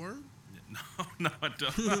 No word? Yeah, no, I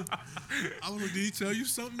don't. I was like, did he tell you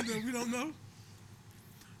something that we don't know?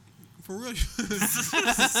 For real?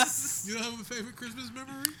 You don't have a favorite Christmas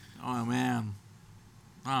memory? Oh, man.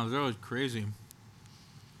 Oh, that was crazy.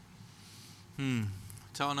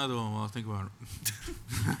 Tell another one while I think about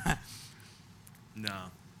it. No.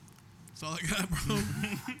 That's all I got, bro.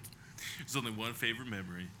 There's only one favorite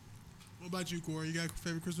memory. What about you, Corey? You got a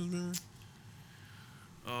favorite Christmas memory?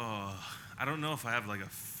 Oh, I don't know if I have like a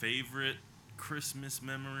favorite Christmas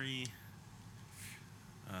memory.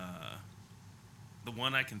 The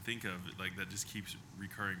one I can think of, like that just keeps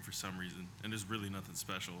recurring for some reason, and there's really nothing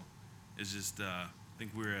special. It's just I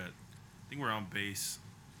think we're on base,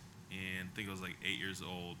 and I think I was like 8 years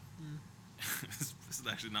old. This is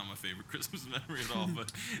actually not my favorite Christmas memory at all,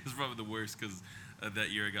 but it's probably the worst because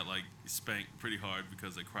that year I got like spanked pretty hard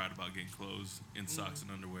because I cried about getting clothes in socks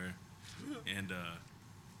and underwear, and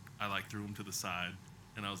I like threw them to the side.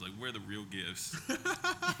 And I was like, "Where are the real gifts?" Dang,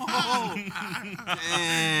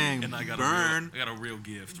 and I got burn. I got a real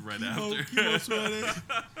gift right after.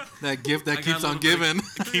 That gift that I got keeps a on little bit giving.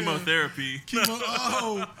 of chemotherapy.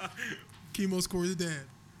 Chemo scores dad.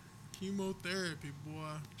 Chemotherapy,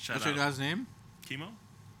 boy. Shout What's out. your guy's name? Chemo?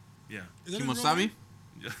 Yeah. Is that his real Kimosabi?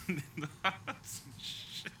 name?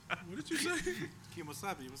 Shit. What did you say?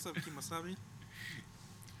 Kimosabi. What's up, Kimosabi?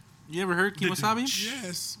 You ever heard Kimosabi?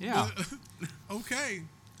 Yes. Yeah. But, okay.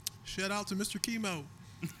 Shout out to Mr. Chemo.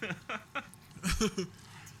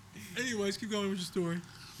 Anyways, keep going with your story.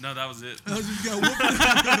 No, that was it. You got whooped.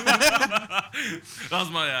 That was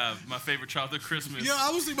my favorite childhood Christmas. Yeah, I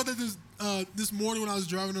was thinking about that this morning when I was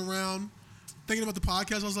driving around, thinking about the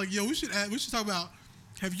podcast. I was like, "Yo, we should talk about.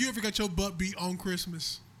 Have you ever got your butt beat on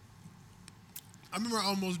Christmas?" I remember I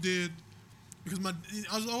almost did because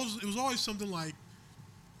it was always something like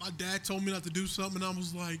my dad told me not to do something, and I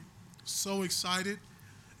was like so excited,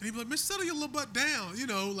 and he'd be like, "Man, settle your little butt down,"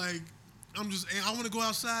 like I want to go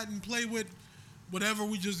outside and play with whatever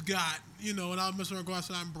we just got, and I'll mess around and go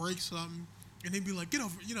outside and break something. And he'd be like, "Get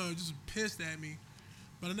over," just pissed at me.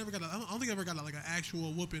 But I don't think I ever got like an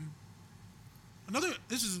actual whooping.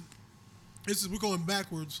 This is we're going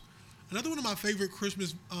backwards. Another one of my favorite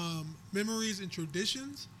Christmas memories and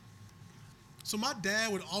traditions. So my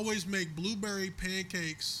dad would always make blueberry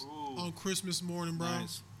pancakes on Christmas morning, bro.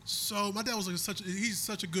 Nice. So my dad was like he's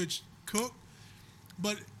such a good cook.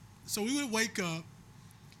 But so we would wake up.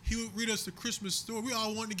 He would read us the Christmas story. We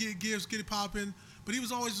all wanted to get gifts, get it popping. But he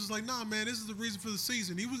was always just like, "Nah, man, this is the reason for the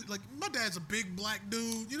season." He was like, my dad's a big black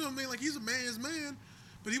dude. You know what I mean? Like, he's a man's man.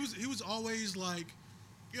 But he was always like,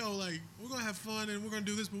 like, we're going to have fun and we're going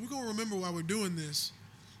to do this, but we're going to remember why we're doing this.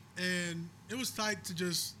 And it was tight to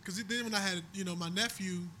just, because then when I had, my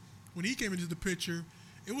nephew, when he came into the picture,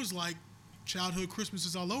 it was like childhood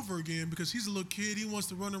Christmases all over again because he's a little kid. He wants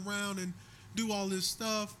to run around and do all this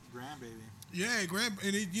stuff. Grandbaby. Yeah,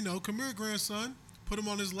 and he, come here, grandson. Put him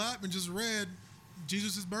on his lap and just read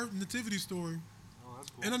Jesus' birth nativity story. Oh, that's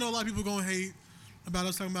cool. And I know a lot of people going to hate about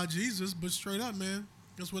us talking about Jesus, but straight up, man,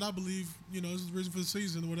 that's what I believe, this is the reason for the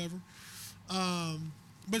season or whatever.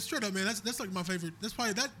 But straight up, man, that's like my favorite. That's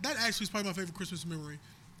probably, that actually is probably my favorite Christmas memory,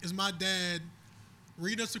 is my dad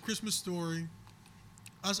reading us the Christmas story,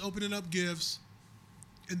 us opening up gifts,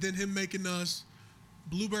 and then him making us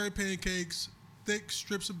blueberry pancakes, thick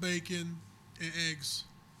strips of bacon, and eggs.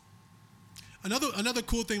 Another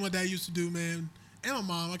cool thing my dad used to do, man, and my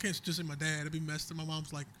mom, I can't just say my dad, it'd be messed up. My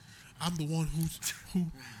mom's like, I'm the one who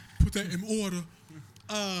put that in order.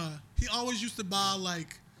 He always used to buy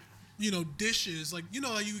like, dishes, like,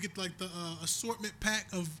 like you get like the assortment pack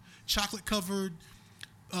of chocolate covered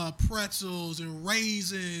pretzels and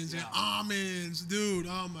raisins and almonds, dude.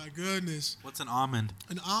 Oh my goodness. What's an almond?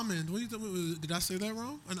 An almond. What do you think? Did I say that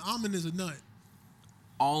wrong? An almond is a nut.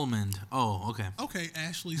 Almond. Oh, okay. Okay,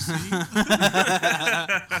 Ashley C.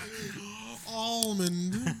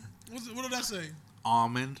 Almond. What did I say?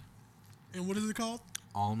 Almond. And what is it called?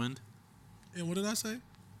 Almond. And what did I say?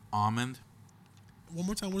 Almond. One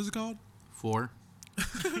more time. What is it called? 4.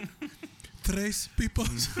 Tres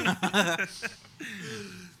pipos.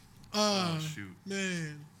 Oh, shoot.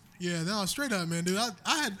 Man. Yeah, no, straight up, man, dude.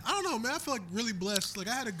 I don't know, man. I feel like really blessed. Like,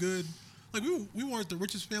 I had a good, like, we weren't the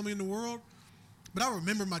richest family in the world, but I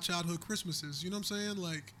remember my childhood Christmases. You know what I'm saying?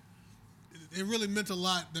 Like, it really meant a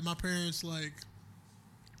lot that my parents, like,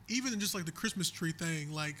 even just like the Christmas tree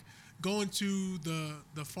thing, like going to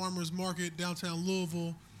the farmer's market downtown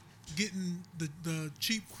Louisville, getting the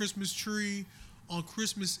cheap Christmas tree on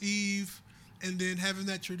Christmas Eve, and then having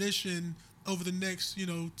that tradition over the next,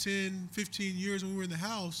 10, 15 years when we were in the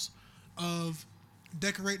house of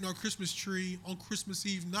decorating our Christmas tree on Christmas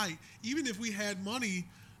Eve night. Even if we had money,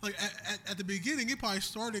 like at the beginning, it probably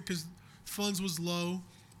started because funds was low.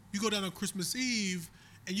 You go down on Christmas Eve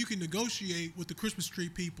and you can negotiate with the Christmas tree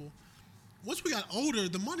people. Once we got older,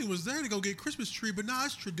 the money was there to go get Christmas tree, but now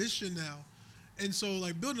it's tradition now. And so,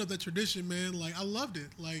 like, building up that tradition, man, like, I loved it.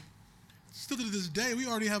 Like, still to this day, we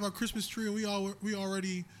already have our Christmas tree, and we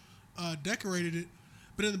already decorated it.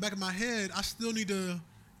 But in the back of my head, I still need to,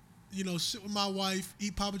 sit with my wife,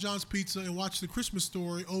 eat Papa John's pizza, and watch The Christmas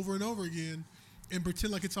Story over and over again, and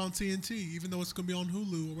pretend like it's on TNT, even though it's gonna be on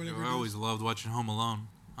Hulu or whatever. I always loved watching Home Alone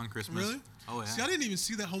on Christmas. Really? Oh yeah. See, I didn't even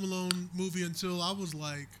see that Home Alone movie until I was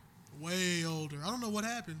like way older. I don't know what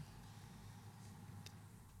happened.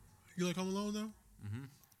 You like Home Alone though? Mm-hmm.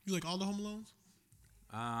 You like all the Home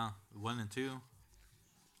Alones? 1 and 2.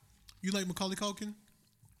 You like Macaulay Culkin?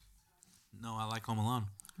 No, I like Home Alone.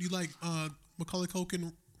 You like Macaulay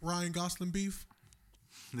Culkin, Ryan Gosling beef?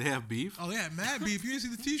 They have beef? Oh, they had mad beef. You didn't see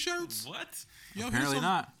the T-shirts? What? Yo, Apparently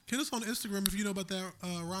not. Hit us on Instagram if you know about that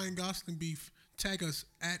Ryan Gosling beef. Tag us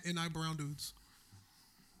at NI Brown Dudes.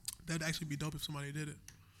 That'd actually be dope if somebody did it.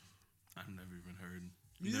 I've never even heard.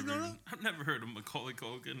 You didn't know that? I've never heard of Macaulay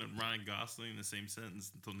Culkin and Ryan Gosling in the same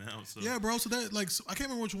sentence until now. So Yeah, bro. So that I can't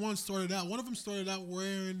remember which one started out. One of them started out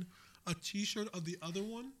wearing a T-shirt of the other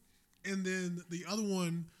one, and then the other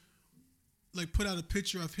one put out a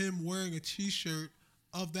picture of him wearing a T-shirt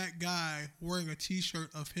of that guy wearing a T-shirt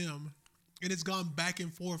of him, and it's gone back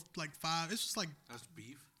and forth like 5. It's just like That's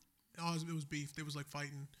beef? oh, it was beef. They was like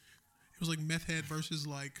fighting. It was like meth head versus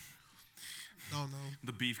like I don't know.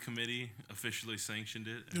 the beef committee officially sanctioned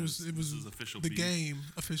it. It was this is official. the beef. game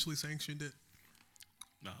officially sanctioned it.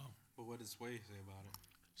 No. But what did Sway say about it?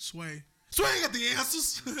 Sway got the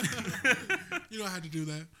answers. You don't have to do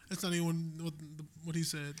that. That's not even what he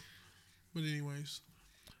said. But anyways,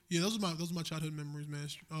 yeah, those are my childhood memories, man.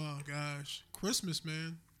 Oh gosh, Christmas,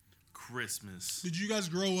 man. Christmas. Did you guys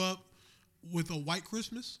grow up with a white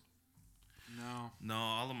Christmas? No. No,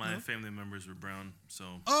 all of my family members were brown, so.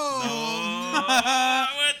 Oh, I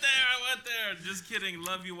went there. Just kidding.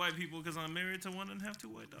 Love you, white people, because I'm married to one and have 2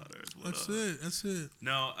 white daughters. What that's up? it. That's it.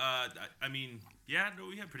 No, I mean, yeah, no,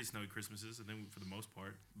 we had pretty snowy Christmases, I think, for the most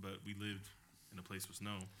part, but we lived in a place with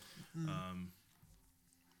snow.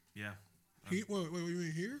 Yeah. Wait, you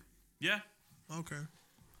mean here? Yeah. Okay.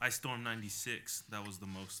 I stormed 96. That was the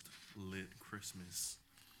most lit Christmas.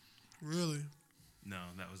 Really? No,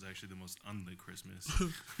 that was actually the most unlit Christmas.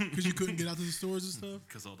 Because you couldn't get out to the stores and stuff?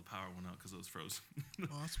 Because all the power went out because it was frozen.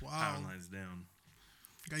 Oh, that's Power wild. lines down.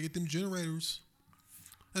 Gotta get them generators.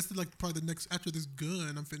 That's probably the next, after this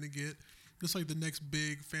gun I'm finna get, that's like the next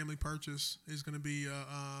big family purchase is gonna be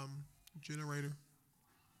a generator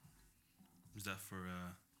Is that for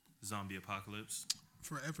zombie apocalypse?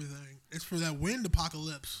 for everything. It's for that wind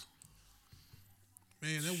apocalypse.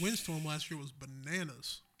 Man, that windstorm last year was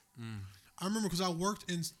bananas. I remember because I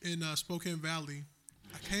worked in Spokane Valley.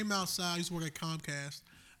 I came outside. I used to work at Comcast.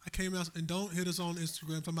 I came out and don't hit us on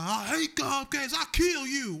Instagram talking about I hate Comcast. I'll kill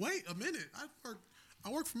you. Wait a minute. I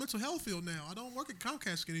work for mental health field now. I don't work at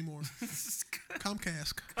Comcast anymore.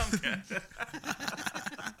 Comcast.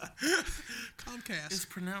 Comcast. It's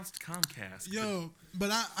pronounced Comcast. Yo,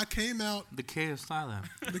 but I came out. The K is silent.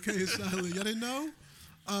 The K is silent. Y'all didn't know?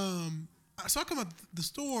 So I come out the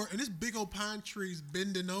store and this big old pine tree's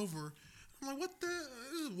bending over. I'm like, what the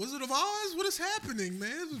Wizard of Oz? What is happening, man?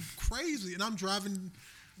 This is crazy. And I'm driving,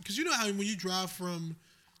 because you know how when you drive from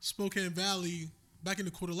Spokane Valley back into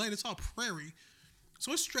Coeur d'Alene, it's all prairie.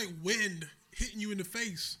 So it's straight wind hitting you in the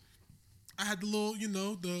face. I had the little,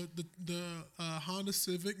 the Honda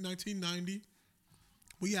Civic 1990.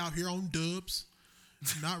 We out here on dubs.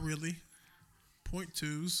 Not really.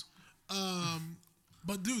 0.2s.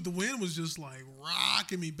 But dude, the wind was just like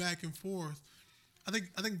rocking me back and forth. I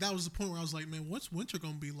think that was the point where I was like, man, what's winter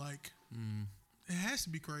gonna be like? It has to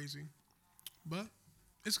be crazy. But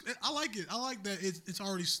I like it. I like that it's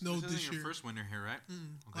already snowed this year. Your first winter here, right?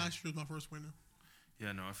 Okay. Last year was my first winter.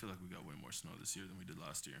 Yeah, no, I feel like we got way more snow this year than we did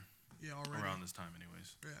last year. Yeah, already. Around this time,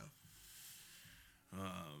 anyways. Yeah.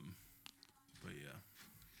 But yeah.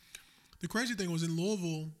 The crazy thing was in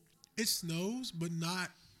Louisville, it snows, but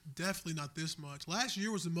definitely not this much. Last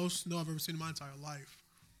year was the most snow I've ever seen in my entire life.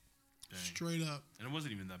 Dang. Straight up. And it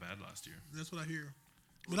wasn't even that bad last year. That's what I hear.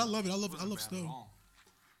 But I love it. I love snow.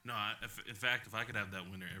 No, in fact, if I could have that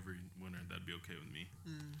winter every winter, that'd be okay with me.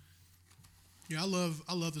 Yeah, I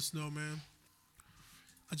love the snow, man.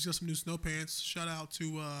 I just got some new snow pants. Shout out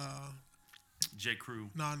to J. Crew.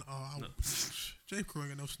 no. J. Crew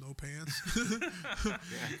ain't got no snow pants. Yeah,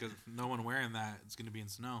 because no one wearing that, it's going to be in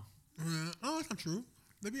snow. Oh, that's not true.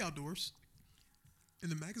 They be outdoors. In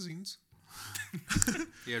the magazines.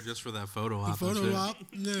 Yeah, just for that photo op. The photo op.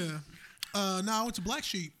 Yeah. Now I went to Black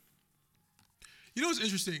Sheep. You know what's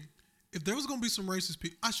interesting? If there was going to be some racist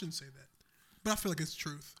people, I shouldn't say that, but I feel like it's the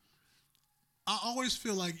truth. I always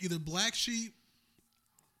feel like either Black Sheep,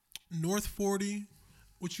 North 40,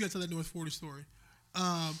 which you got to tell that North 40 story.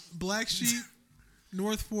 Black Sheep,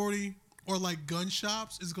 North 40, or like gun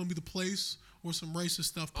shops is gonna be the place where some racist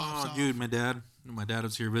stuff pops off. Dude, my dad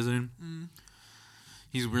was here visiting.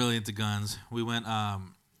 He's really into guns. We went.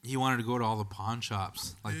 He wanted to go to all the pawn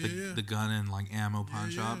shops, like the gun and like ammo pawn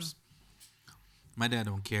shops. My dad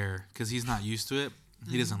don't care because he's not used to it.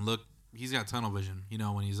 He doesn't look. He's got tunnel vision,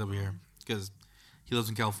 when he's over here because he lives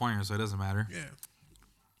in California, so it doesn't matter. Yeah.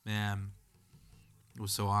 Man, it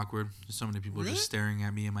was so awkward. There's so many people just staring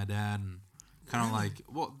at me and my dad, and kind of like,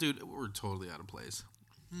 well, dude, we're totally out of place.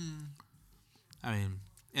 I mean,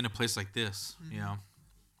 in a place like this,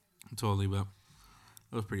 totally, but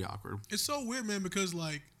it was pretty awkward. It's so weird, man, because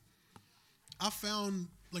like I found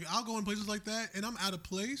like I'll go in places like that and I'm out of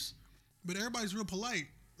place, but everybody's real polite.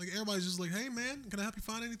 Like everybody's just like, "Hey, man, can I help you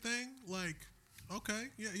find anything?" Like, okay,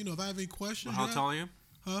 yeah, if I have any questions. Well, how tall are you?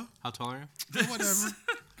 Huh? How tall are you? Whatever.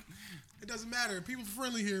 It doesn't matter. People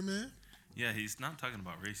friendly here, man. Yeah, he's not talking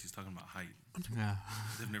about race. He's talking about height. Yeah.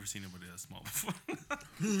 They've never seen anybody that small before.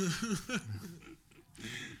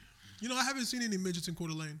 I haven't seen any midgets in Coeur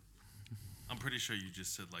d'Alene. I'm pretty sure you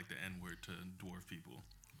just said like the N-word to dwarf people.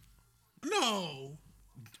 No.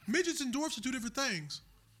 Midgets and dwarfs are two different things.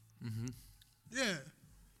 Yeah.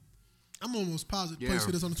 I'm almost positive. Please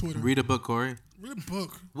hit us on Twitter. Read a book, Corey. Read a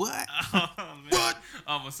book. What? Oh, man. What?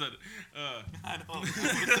 I almost said it. I don't.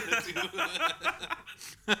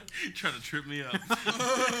 Trying to trip me up.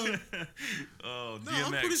 Oh, No, DMX.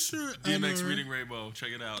 I'm pretty sure. DMX Reading Rainbow. Check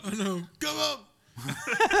it out. I know. Come up.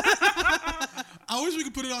 I wish we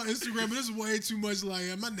could put it on Instagram, but this is way too much.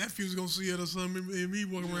 Like my nephew's gonna see it or something, and me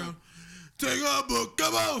walking around. Take our book.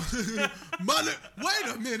 Come on. Wait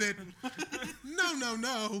a minute.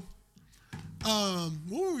 No.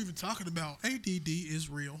 What were we even talking about? ADD is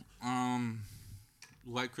real.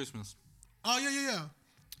 White Christmas. Oh yeah.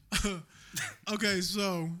 Okay,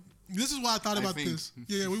 so this is why I thought about this.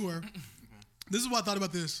 Yeah, we were. This is why I thought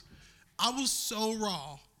about this. I was so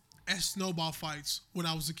raw at snowball fights when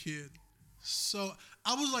I was a kid. So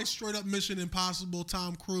I was like straight up Mission Impossible,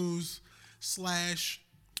 Tom Cruise /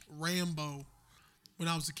 Rambo when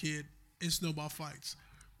I was a kid in snowball fights.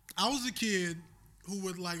 I was a kid who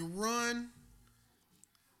would like run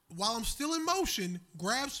while I'm still in motion,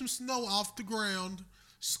 grab some snow off the ground,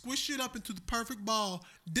 squish it up into the perfect ball,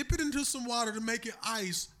 dip it into some water to make it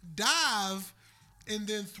ice, dive, and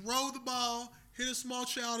then throw the ball, hit a small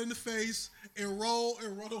child in the face, and roll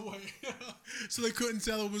and run away. So they couldn't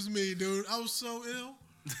tell it was me, dude. I was so ill.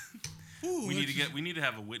 Ooh, we need to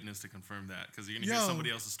have a witness to confirm that, because you're gonna hear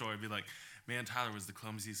somebody else's story and be like, man, Tyler was the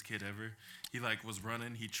clumsiest kid ever. He like was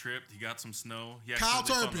running, he tripped, he got some snow, he Kyle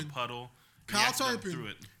accidentally fell in Turpin. a puddle. Kyle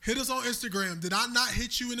Turpin, hit us on Instagram. Did I not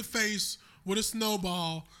hit you in the face with a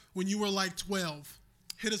snowball when you were like 12?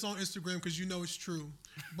 Hit us on Instagram because you know it's true.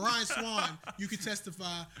 Brian Swan, you can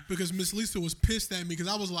testify because Miss Lisa was pissed at me because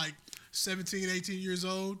I was like 17, 18 years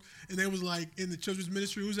old, and they was like in the children's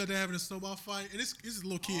ministry. Who was out there having a snowball fight? And this is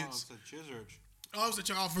little kids. Oh, it's a church. Oh, it was at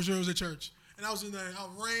church. Oh, for sure it was at church. And I was in there. I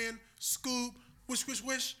ran, scoop, wish, wish,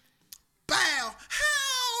 wish, bow,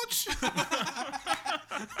 ouch.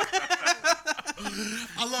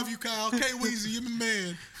 I love you, Kyle. K-Weezy, you're my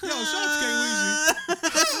man. Yo, shout out to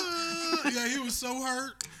K-Weezy. Yeah, he was so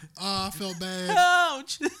hurt. I felt bad.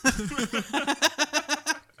 Ouch.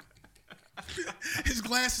 His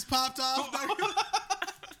glasses popped off.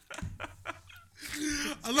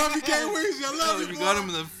 I love you, K-Weezy. I love you, You boy. got him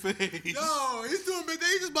in the face. Yo, he's doing big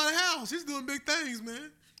things. He just bought a house. He's doing big things,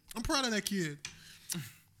 man. I'm proud of that kid.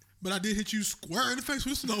 But I did hit you square in the face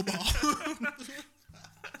with a snowball.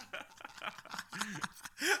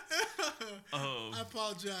 Oh, I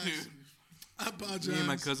apologize. Me and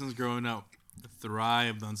my cousins growing up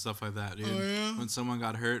thrived on stuff like that, dude. Oh, yeah? When someone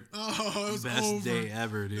got hurt, Oh, it was best over. day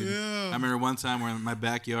ever, dude. Yeah. I remember one time we're in my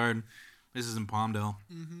backyard. This is in Palmdale.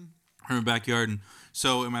 We're in my backyard, and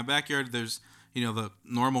so in my backyard there's the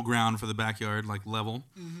normal ground for the backyard, like level,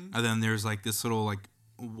 and then there's like this little like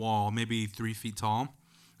wall, maybe 3 feet tall,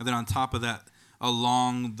 and then on top of that,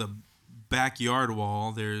 along the backyard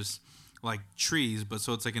wall, there's like trees, but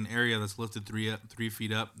so it's like an area that's lifted 3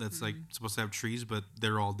 feet up. That's like supposed to have trees, but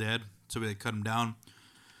they're all dead, so they cut them down.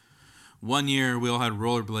 One year we all had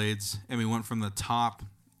rollerblades, and we went from the top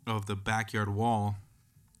of the backyard wall.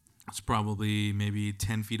 It's probably maybe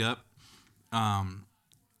 10 feet up.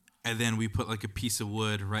 And then we put like a piece of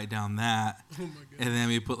wood right down that. Oh my God. And then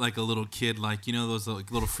we put like a little kid, like, those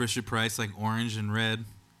like little Fisher Price, like orange and red,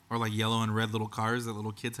 or like yellow and red little cars that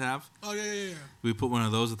little kids have. Oh, yeah. We put one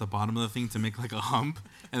of those at the bottom of the thing to make like a hump.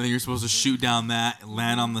 And then you're supposed to shoot down that,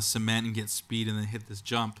 land on the cement and get speed and then hit this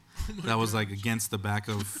jump. That was like against the back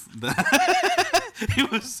of the...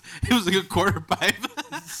 it was like a quarter pipe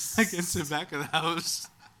against the back of the house.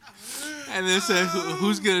 And they said,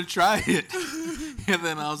 who's going to try it? And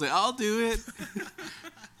then I was like, I'll do it.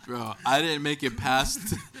 Bro, I didn't make it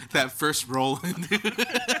past that first roll.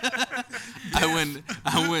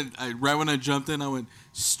 Right when I jumped in, I went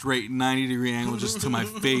straight 90-degree angle just to my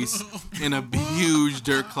face. And a huge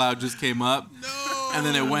dirt cloud just came up. No. And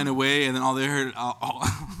then it went away. And then all they heard,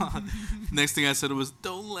 next thing I said was,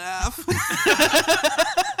 don't laugh.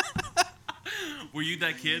 Were you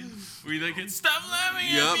that kid? Stop laughing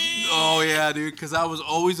at Yep. me! Oh, yeah, dude. Because I was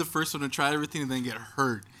always the first one to try everything and then get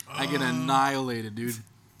hurt. I get annihilated, dude,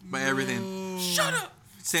 by everything. Shut up!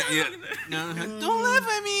 Don't laugh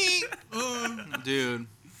at me. Dude,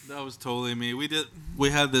 that was totally me. We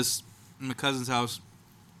had this in my cousin's house.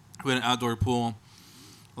 We had an outdoor pool,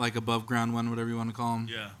 like above ground one, whatever you want to call them.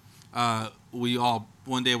 Yeah.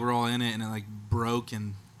 One day we're all in it and it like broke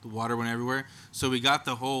and the water went everywhere. So we got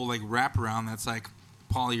the whole like wraparound that's like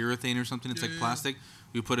polyurethane or something. It's like plastic.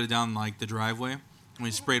 We put it down like the driveway.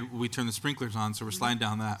 And we turned the sprinklers on, so we're sliding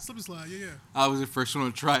down that. Slip and slide, yeah. I was the first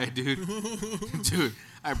one to try it, dude. Dude,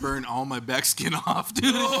 I burned all my back skin off, dude.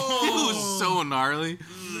 It was so gnarly.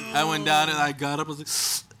 No. I went down and I got up. I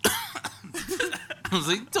was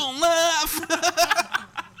like, don't laugh.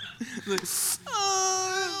 Like,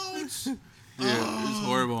 ouch. Yeah, it was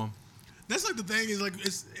horrible. That's like the thing is like,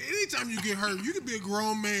 it's anytime you get hurt, you could be a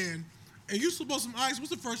grown man and you slip on some ice. What's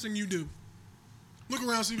the first thing you do? Look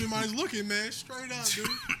around, see if anybody's looking, man. Straight up, dude.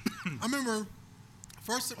 I remember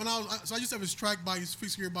first when I used to have this track bike, this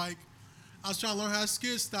fixed gear bike. I was trying to learn how to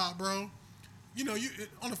skid stop, bro. You know, you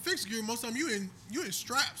on a fixed gear, most of the time you in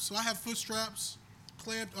straps. So I have foot straps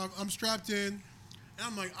clamped. I'm strapped in, and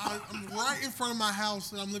I'm like, I'm right in front of my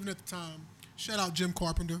house that I'm living at the time. Shout out Jim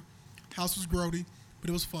Carpenter. House was grody, but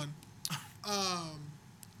it was fun.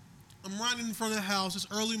 I'm riding in front of the house. It's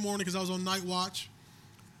early morning because I was on night watch.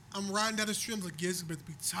 I'm riding down the street. I'm like, yeah, it's about to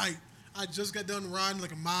be tight. I just got done riding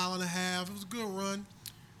like a mile and a half. It was a good run.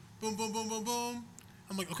 Boom, boom, boom, boom, boom.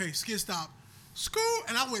 I'm like, okay, skid stop. Scoot.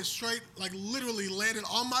 And I went straight, like literally landed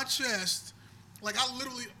on my chest. Like I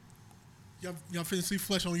literally, y'all finna see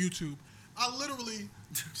flesh on YouTube. I literally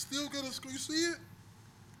still got a scar. You see it?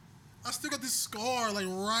 I still got this scar like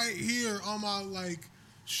right here on my like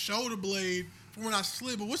shoulder blade from when I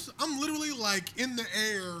slid. But I'm literally like in the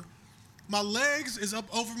air. My legs is up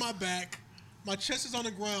over my back. My chest is on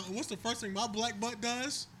the ground. And what's the first thing my black butt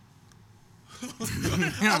does?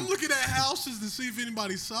 I'm looking at houses to see if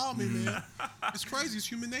anybody saw me, man. It's crazy. It's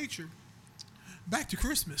human nature. Back to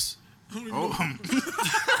Christmas. Oh.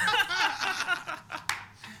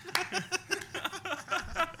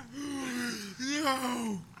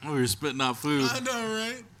 Yo. Oh, you're spitting out food. I know,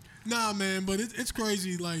 right? Nah, man, but it's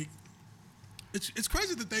crazy. Like, it's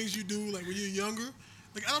crazy the things you do, like, when you're younger.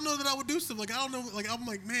 Like, I don't know that I would do stuff. Like, I don't know. Like, I'm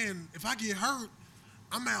like, man, if I get hurt,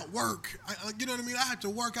 I'm at work. You know what I mean? I have to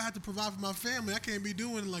work. I have to provide for my family. I can't be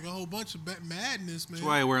doing, like, a whole bunch of madness, man. That's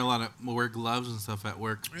why I wear gloves and stuff at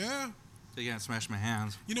work. Yeah. So you can't smash my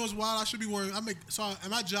hands. You know what's wild? I should be wearing. At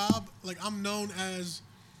my job, like, I'm known as,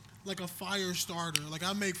 like, a fire starter. Like,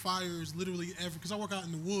 I make fires literally because I work out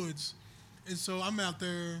in the woods. And so I'm out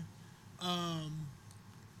there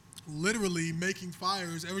literally making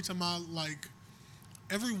fires every time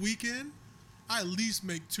every weekend, I at least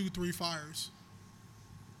make 2-3 fires.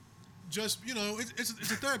 Just, you know, it's a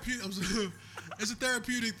therapeutic. It's a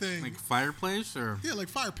therapeutic thing. Like fireplace or? Yeah, like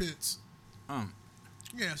fire pits. Oh.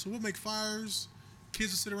 Yeah, so we'll make fires.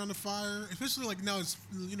 Kids will sit around the fire, especially like now it's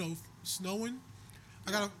snowing.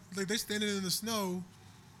 They standing in the snow,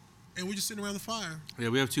 and we just sitting around the fire. Yeah,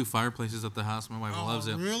 we have 2 fireplaces at the house. My wife loves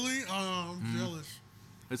it. Really? Oh, I'm jealous.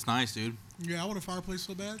 It's nice, dude. Yeah, I want a fireplace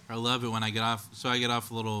so bad. I love it when I get off. So I get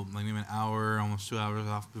off a little, like maybe an hour, almost 2 hours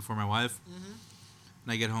off before my wife. Mm-hmm.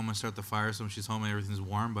 And I get home and start the fire. So when she's home and everything's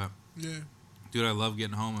warm. But, yeah, dude, I love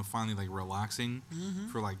getting home and finally, like, relaxing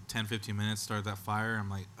for, like, 10, 15 minutes, start that fire. I'm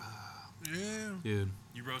like, yeah. Dude.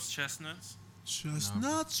 You roast chestnuts?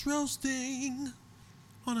 Chestnuts roasting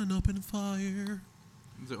on an open fire.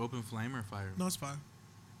 Is it open flame or fire? No, it's fire.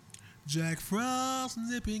 Jack Frost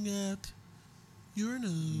nipping at your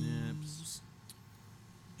nose. Nips.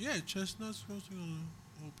 Yeah, chestnuts roasting on an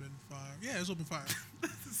open fire. Yeah, it's open fire. I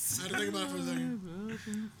had to think about it for a second.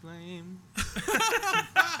 Open flame.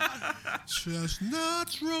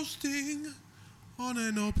 Chestnuts roasting on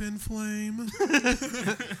an open flame.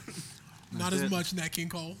 Not as much, Nat King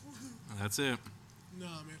Cole. That's it. Nah,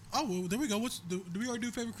 man. Oh, well, there we go. Do we already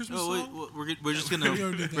do favorite Christmas song? We're just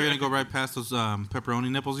gonna go right past those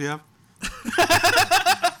pepperoni nipples you have.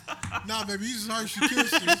 Nah, baby, you just heard she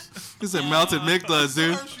kisses. This is melted milk does,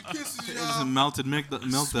 dude. She kisses, This y'all. is melted milk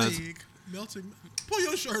does. Swig. Melting. Pull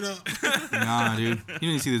your shirt up. Nah, dude. You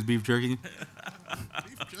didn't see this beef jerky.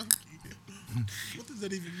 Beef jerky. What does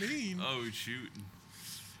that even mean? Oh, shoot.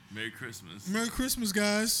 Merry Christmas. Merry Christmas,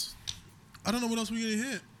 guys. I don't know what else we're gonna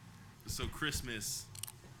hit. So Christmas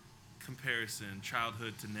comparison,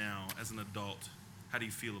 childhood to now as an adult. How do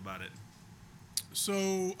you feel about it?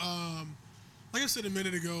 So, like I said a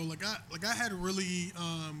minute ago, I had really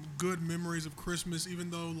good memories of Christmas, even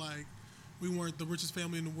though like we weren't the richest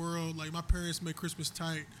family in the world. Like my parents made Christmas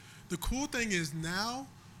tight. The cool thing is now,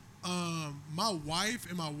 my wife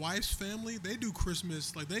and my wife's family, they do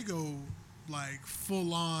Christmas like they go like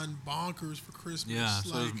full on bonkers for Christmas. Yeah,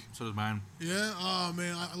 so does mine. Yeah, oh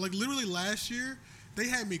man, like literally last year they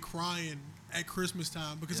had me crying at Christmas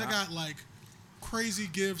time because I got like crazy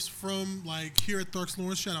gifts from like here at Thurks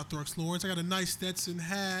Lawrence. Shout out Thurks Lawrence. I got a nice Stetson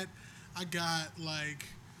hat. I got like,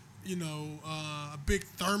 a big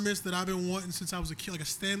thermos that I've been wanting since I was a kid, like a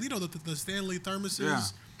Stanley. You know the Stanley thermoses. Yeah.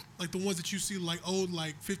 Like the ones that you see like old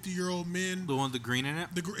like 50-year-old men. The one with the green in it?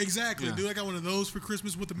 Exactly, Yeah. dude. I got one of those for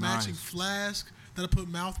Christmas with the matching flask that I put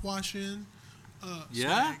mouthwash in.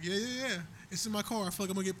 Yeah? Swag. Yeah. It's in my car. I feel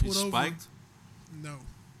like I'm gonna get pulled over. Spiked? No.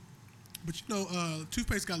 But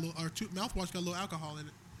toothpaste got mouthwash got a little alcohol in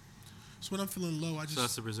it. So when I'm feeling low, I just. So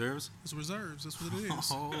that's the reserves? It's reserves. That's what it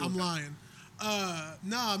is. Oh. I'm lying.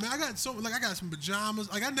 Nah, man. I got some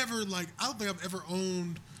pajamas. Like I don't think I've ever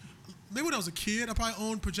owned. Maybe when I was a kid, I probably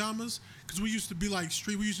owned pajamas because we used to be like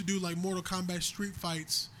we used to do like Mortal Kombat street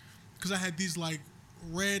fights because I had these like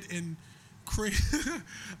red and cream.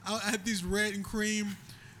 I had these red and cream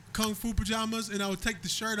kung fu pajamas, and I would take the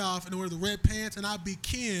shirt off and wear the red pants, and I'd be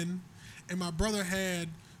Ken, and my brother had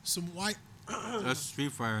some white. That's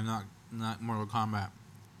Street Fighter, not Mortal Kombat.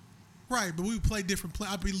 Right, but we would play different.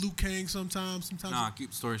 I'd be Liu Kang sometimes. Nah, keep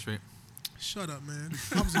the story straight. Shut up, man.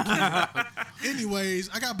 I was a kid. Anyways,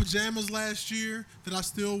 I got pajamas last year that I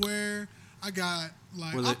still wear. I got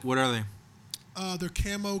like What are they? They're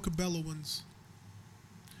camo Cabela ones,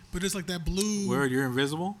 but it's like that blue. Word, you're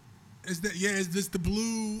invisible? Is this the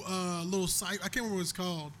blue little I can't remember what it's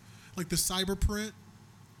called, like the cyber print.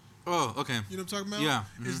 Oh, okay. You know what I'm talking about? Yeah.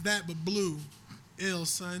 It's that but blue. Ill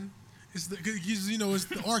son. It's it's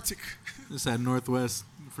the Arctic. It's that Northwest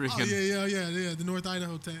freaking. Oh yeah. The North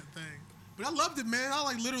Idaho thing. But I loved it, man. I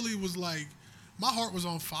like literally was like, my heart was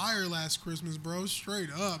on fire last Christmas, bro. Straight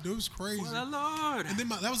up, dude, it was crazy. For the Lord. And then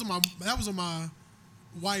that was on my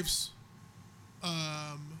wife's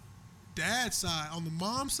dad's side. On the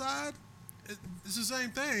mom's side, it's the same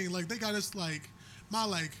thing. Like they got us like my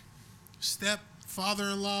like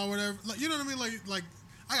stepfather-in-law, whatever. Like you know what I mean? Like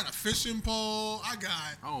I got a fishing pole. I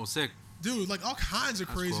got Oh, sick. dude like all kinds of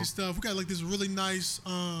That's crazy cool. stuff. We got like this really nice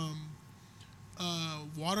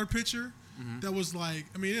water pitcher that was like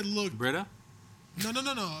it looked. Brita? No.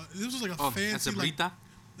 This was like a Oh, fancy that's a like Brita?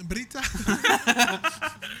 Brita.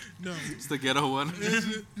 No. It's the ghetto one. Is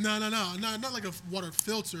it? No, not like a water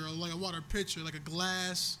filter or like a water pitcher, like a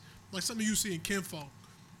glass, like something you see in kinfolk,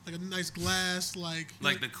 like a nice glass, like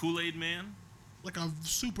Like the Kool-Aid Man? like a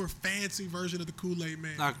super fancy version of the Kool-Aid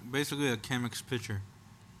Man. Like basically a Chemex pitcher.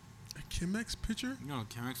 A Chemex pitcher? You know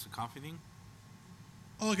Chemex, the coffee thing?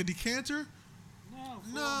 Oh, like a decanter? No.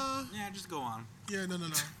 Nah. Yeah, just go on. Yeah, no.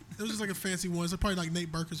 It was just like a fancy one. It's probably like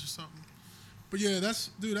Nate Burkus or something. But yeah,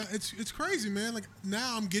 it's crazy, man. Like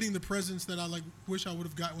now I'm getting the presents that I like wish I would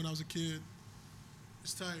have got when I was a kid.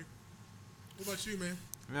 It's tight. What about you, man?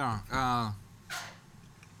 Yeah.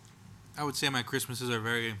 I would say my Christmases are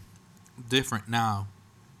very different now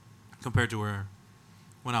compared to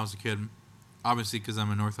when I was a kid. Obviously, because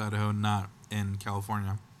I'm in North Idaho, not in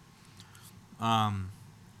California.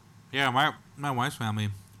 Yeah, my wife's family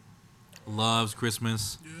loves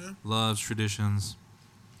Christmas, Yeah. loves traditions.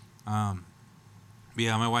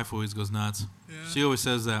 Yeah, my wife always goes nuts. Yeah. She always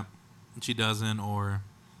says that she doesn't, or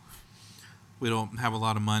we don't have a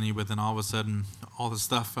lot of money, but then all of a sudden, all the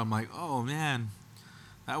stuff, I'm like, oh man,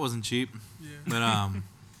 that wasn't cheap. Yeah. But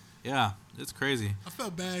yeah, it's crazy. I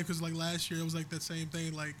felt bad because like last year it was like that same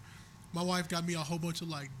thing. Like my wife got me a whole bunch of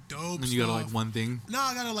like dope And stuff. you got like one thing. No,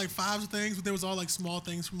 I got her like 5 things, but there was all like small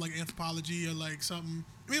things from like anthropology or like something.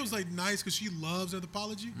 I mean, it was like nice because she loves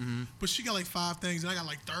anthropology, but she got like 5 things and I got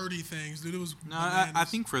like 30 things, dude. It was No, I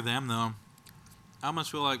think for them though, I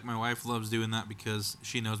almost feel like my wife loves doing that because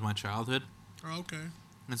she knows my childhood, Oh, okay.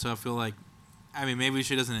 and so I feel like, I mean, maybe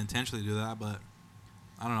she doesn't intentionally do that, but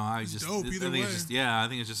I don't know. I It's just dope I either think way. it's just I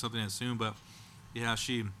think it's just something I assume, but yeah,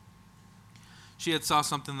 she had saw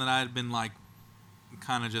something that I had been like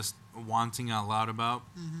kind of just wanting out loud about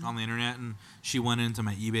on the internet, and she went into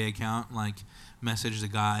my eBay account, like messaged a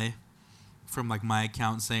guy from like my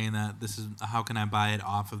account saying that this is how can I buy it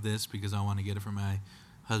off of this because I want to get it for my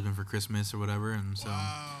husband for Christmas or whatever, and so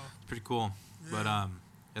it's pretty cool. Yeah. But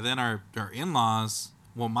and then our in-laws,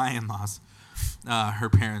 well, my in-laws, her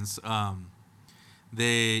parents,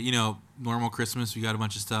 they, you know, normal Christmas, we got a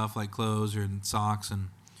bunch of stuff like clothes and socks, and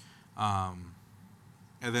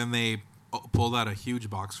then they pulled out a huge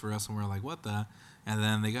box for us, and we're like, what the? And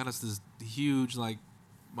then they got us this huge, like,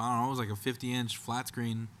 I don't know, it was like a 50-inch flat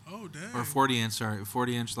screen. Oh, dang. Or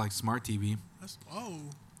 40-inch like smart TV. It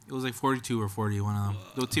was like 42 or 40, one of them.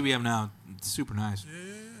 The TV we have now, it's super nice. Yeah.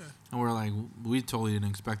 And we're like, we totally didn't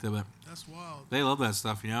expect it, but That's wild. they love that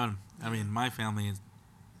stuff, you know? And, I mean, my family is,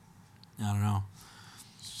 I don't know.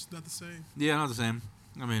 It's just not the same. Yeah, not the same.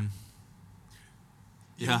 I mean,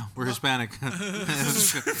 yeah, we're Hispanic.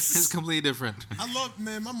 It's completely different. I love,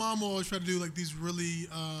 man, my mom always tried to do like these really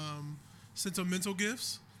sentimental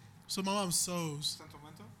gifts. So my mom sews.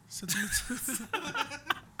 Sentimental?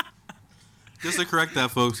 Just to correct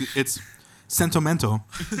that, folks, it's sentimental,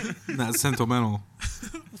 not sentimental.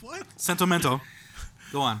 What? Sentimental.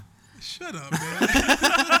 Go on. Shut up, man.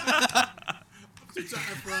 I'm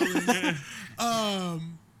tired, probably.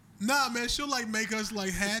 Nah, man, she'll like make us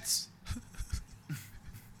like hats.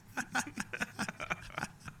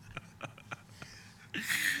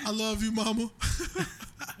 I love you, mama.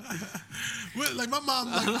 Like my mom,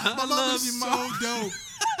 my mom is so dope.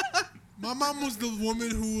 My mom was the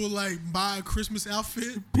woman who would like buy a Christmas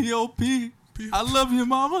outfit. P.O.P. I love you,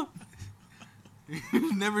 mama.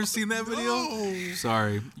 You've never seen that video? No.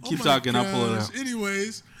 Sorry. Keep Oh my talking. I'll pull it gosh. out.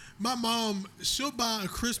 Anyways, my mom, she'll buy a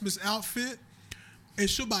Christmas outfit, and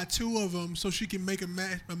she'll buy two of them so she can make a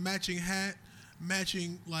matching hat,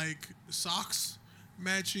 matching like socks,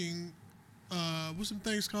 matching what's some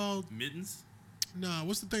things called? Mittens? Nah,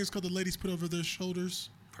 what's the things called the ladies put over their shoulders?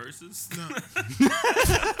 Purses? No.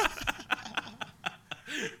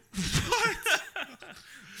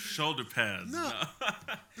 Shoulder pads? No.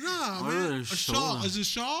 Nah, What are man. their A shawl. shoulders? Is it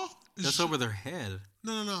shawl? Is That's it over their head.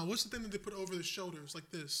 No. What's the thing that they put over their shoulders like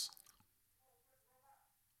this?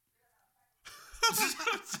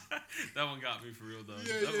 That one got me for real, though.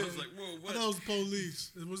 Yeah, That yeah. was like, whoa, I what? thought it was the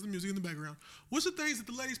police. It was the music in the background. What's the things that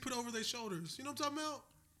the ladies put over their shoulders? You know what I'm talking about?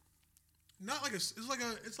 Not like it's like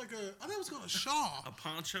I thought it was called a shawl. A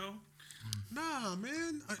poncho? Nah,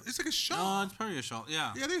 man. It's like a shawl. No, it's probably a shawl.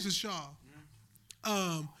 Yeah. Yeah, there's a shawl.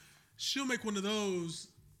 She'll make one of those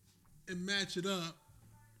and match it up.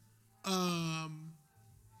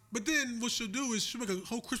 But then what she'll do is she'll make a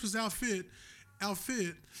whole Christmas outfit,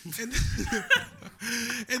 and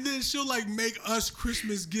and then she'll like make us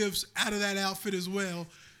Christmas gifts out of that outfit as well.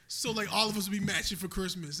 So like all of us will be matching for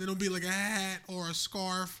Christmas. It'll be like a hat or a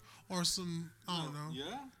scarf or some, I don't know.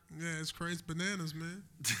 Yeah? Yeah, it's crazy. It's bananas, man.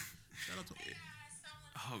 Shout out to.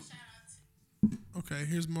 Oh, Okay,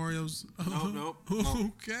 here's Mario's. Nope.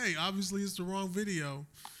 Okay, obviously it's the wrong video.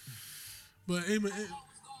 But anyway,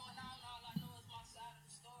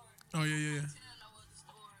 oh yeah.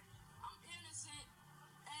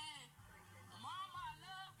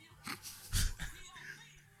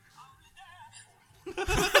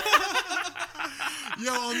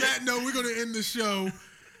 Yo, on that note, we're gonna end the show.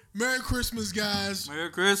 Merry Christmas, guys. Merry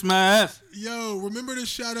Christmas. Yo, remember to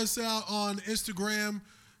shout us out on Instagram,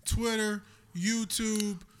 Twitter,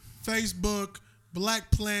 YouTube, Facebook, Black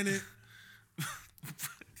Planet,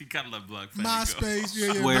 you gotta let Black Planet MySpace,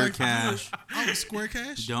 yeah, Square Black- Cash. Oh, Square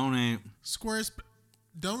Cash? Donate.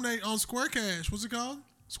 Donate on Square Cash. What's it called?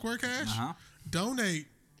 Square Cash? Uh-huh. Donate.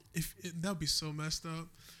 That'd be so messed up.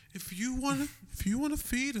 If you wanna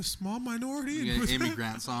feed a small minority, You get an Amy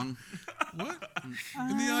Grant song. what? In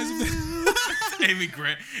the eyes of the go. Amy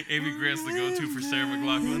Grant's the go-to for Sarah in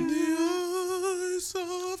McLachlan. the eyes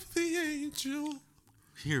of the angel.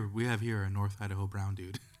 We have a North Idaho brown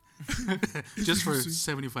dude. Just for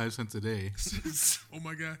 75 cents a day. Oh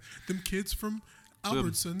my God, them kids from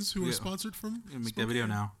Albertsons who are Yeah. sponsored from. We gotta make that video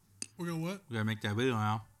now. We're gonna what? We gotta make that video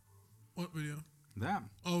now. What video? That.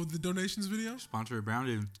 Oh, the donations video. Sponsor a brown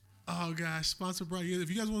dude. Oh gosh, sponsor Brian. Yeah, if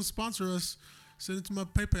you guys want to sponsor us, send it to my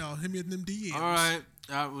PayPal. Hit me at them DMs. All right.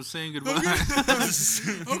 I was saying goodbye.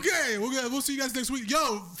 Okay, we'll see you guys next week.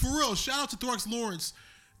 Yo, for real, shout out to Throx Lawrence,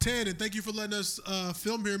 Ted, and thank you for letting us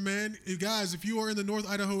film here, man. You guys, if you are in the North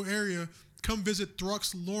Idaho area, come visit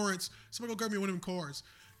Throx Lawrence. Somebody go grab me one of them cars.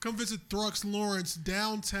 Come visit Throx Lawrence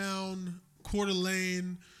downtown Coeur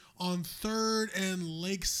d'Alene on 3rd and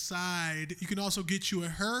Lakeside. You can also get you a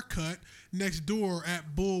haircut next door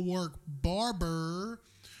at Bulwark Barber.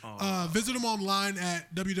 Visit them online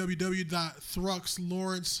at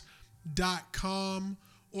www.thruxlawrence.com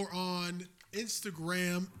or on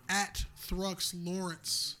Instagram at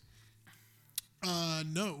Thruxlawrence.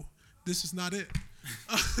 No, this is not it.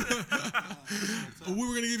 We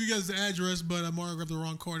were gonna give you guys the address, but Mario grabbed the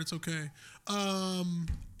wrong card. It's okay.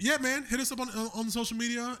 Yeah, man, hit us up on social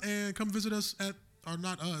media and come visit us at, or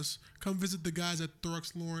not us, come visit the guys at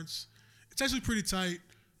Thrux Lawrence. It's actually pretty tight.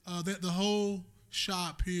 The whole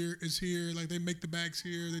shop here is here. Like, they make the bags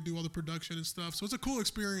here. They do all the production and stuff. So it's a cool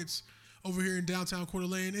experience over here in downtown Coeur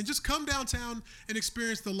d'Alene. And just come downtown and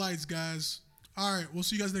experience the lights, guys. All right, we'll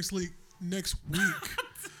see you guys next week.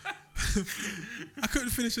 I couldn't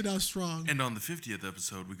finish it out strong. And on the 50th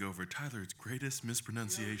episode, we go over Tyler's greatest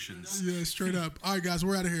mispronunciations. Yeah, straight up. All right, guys,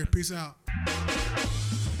 we're out of here. Peace out.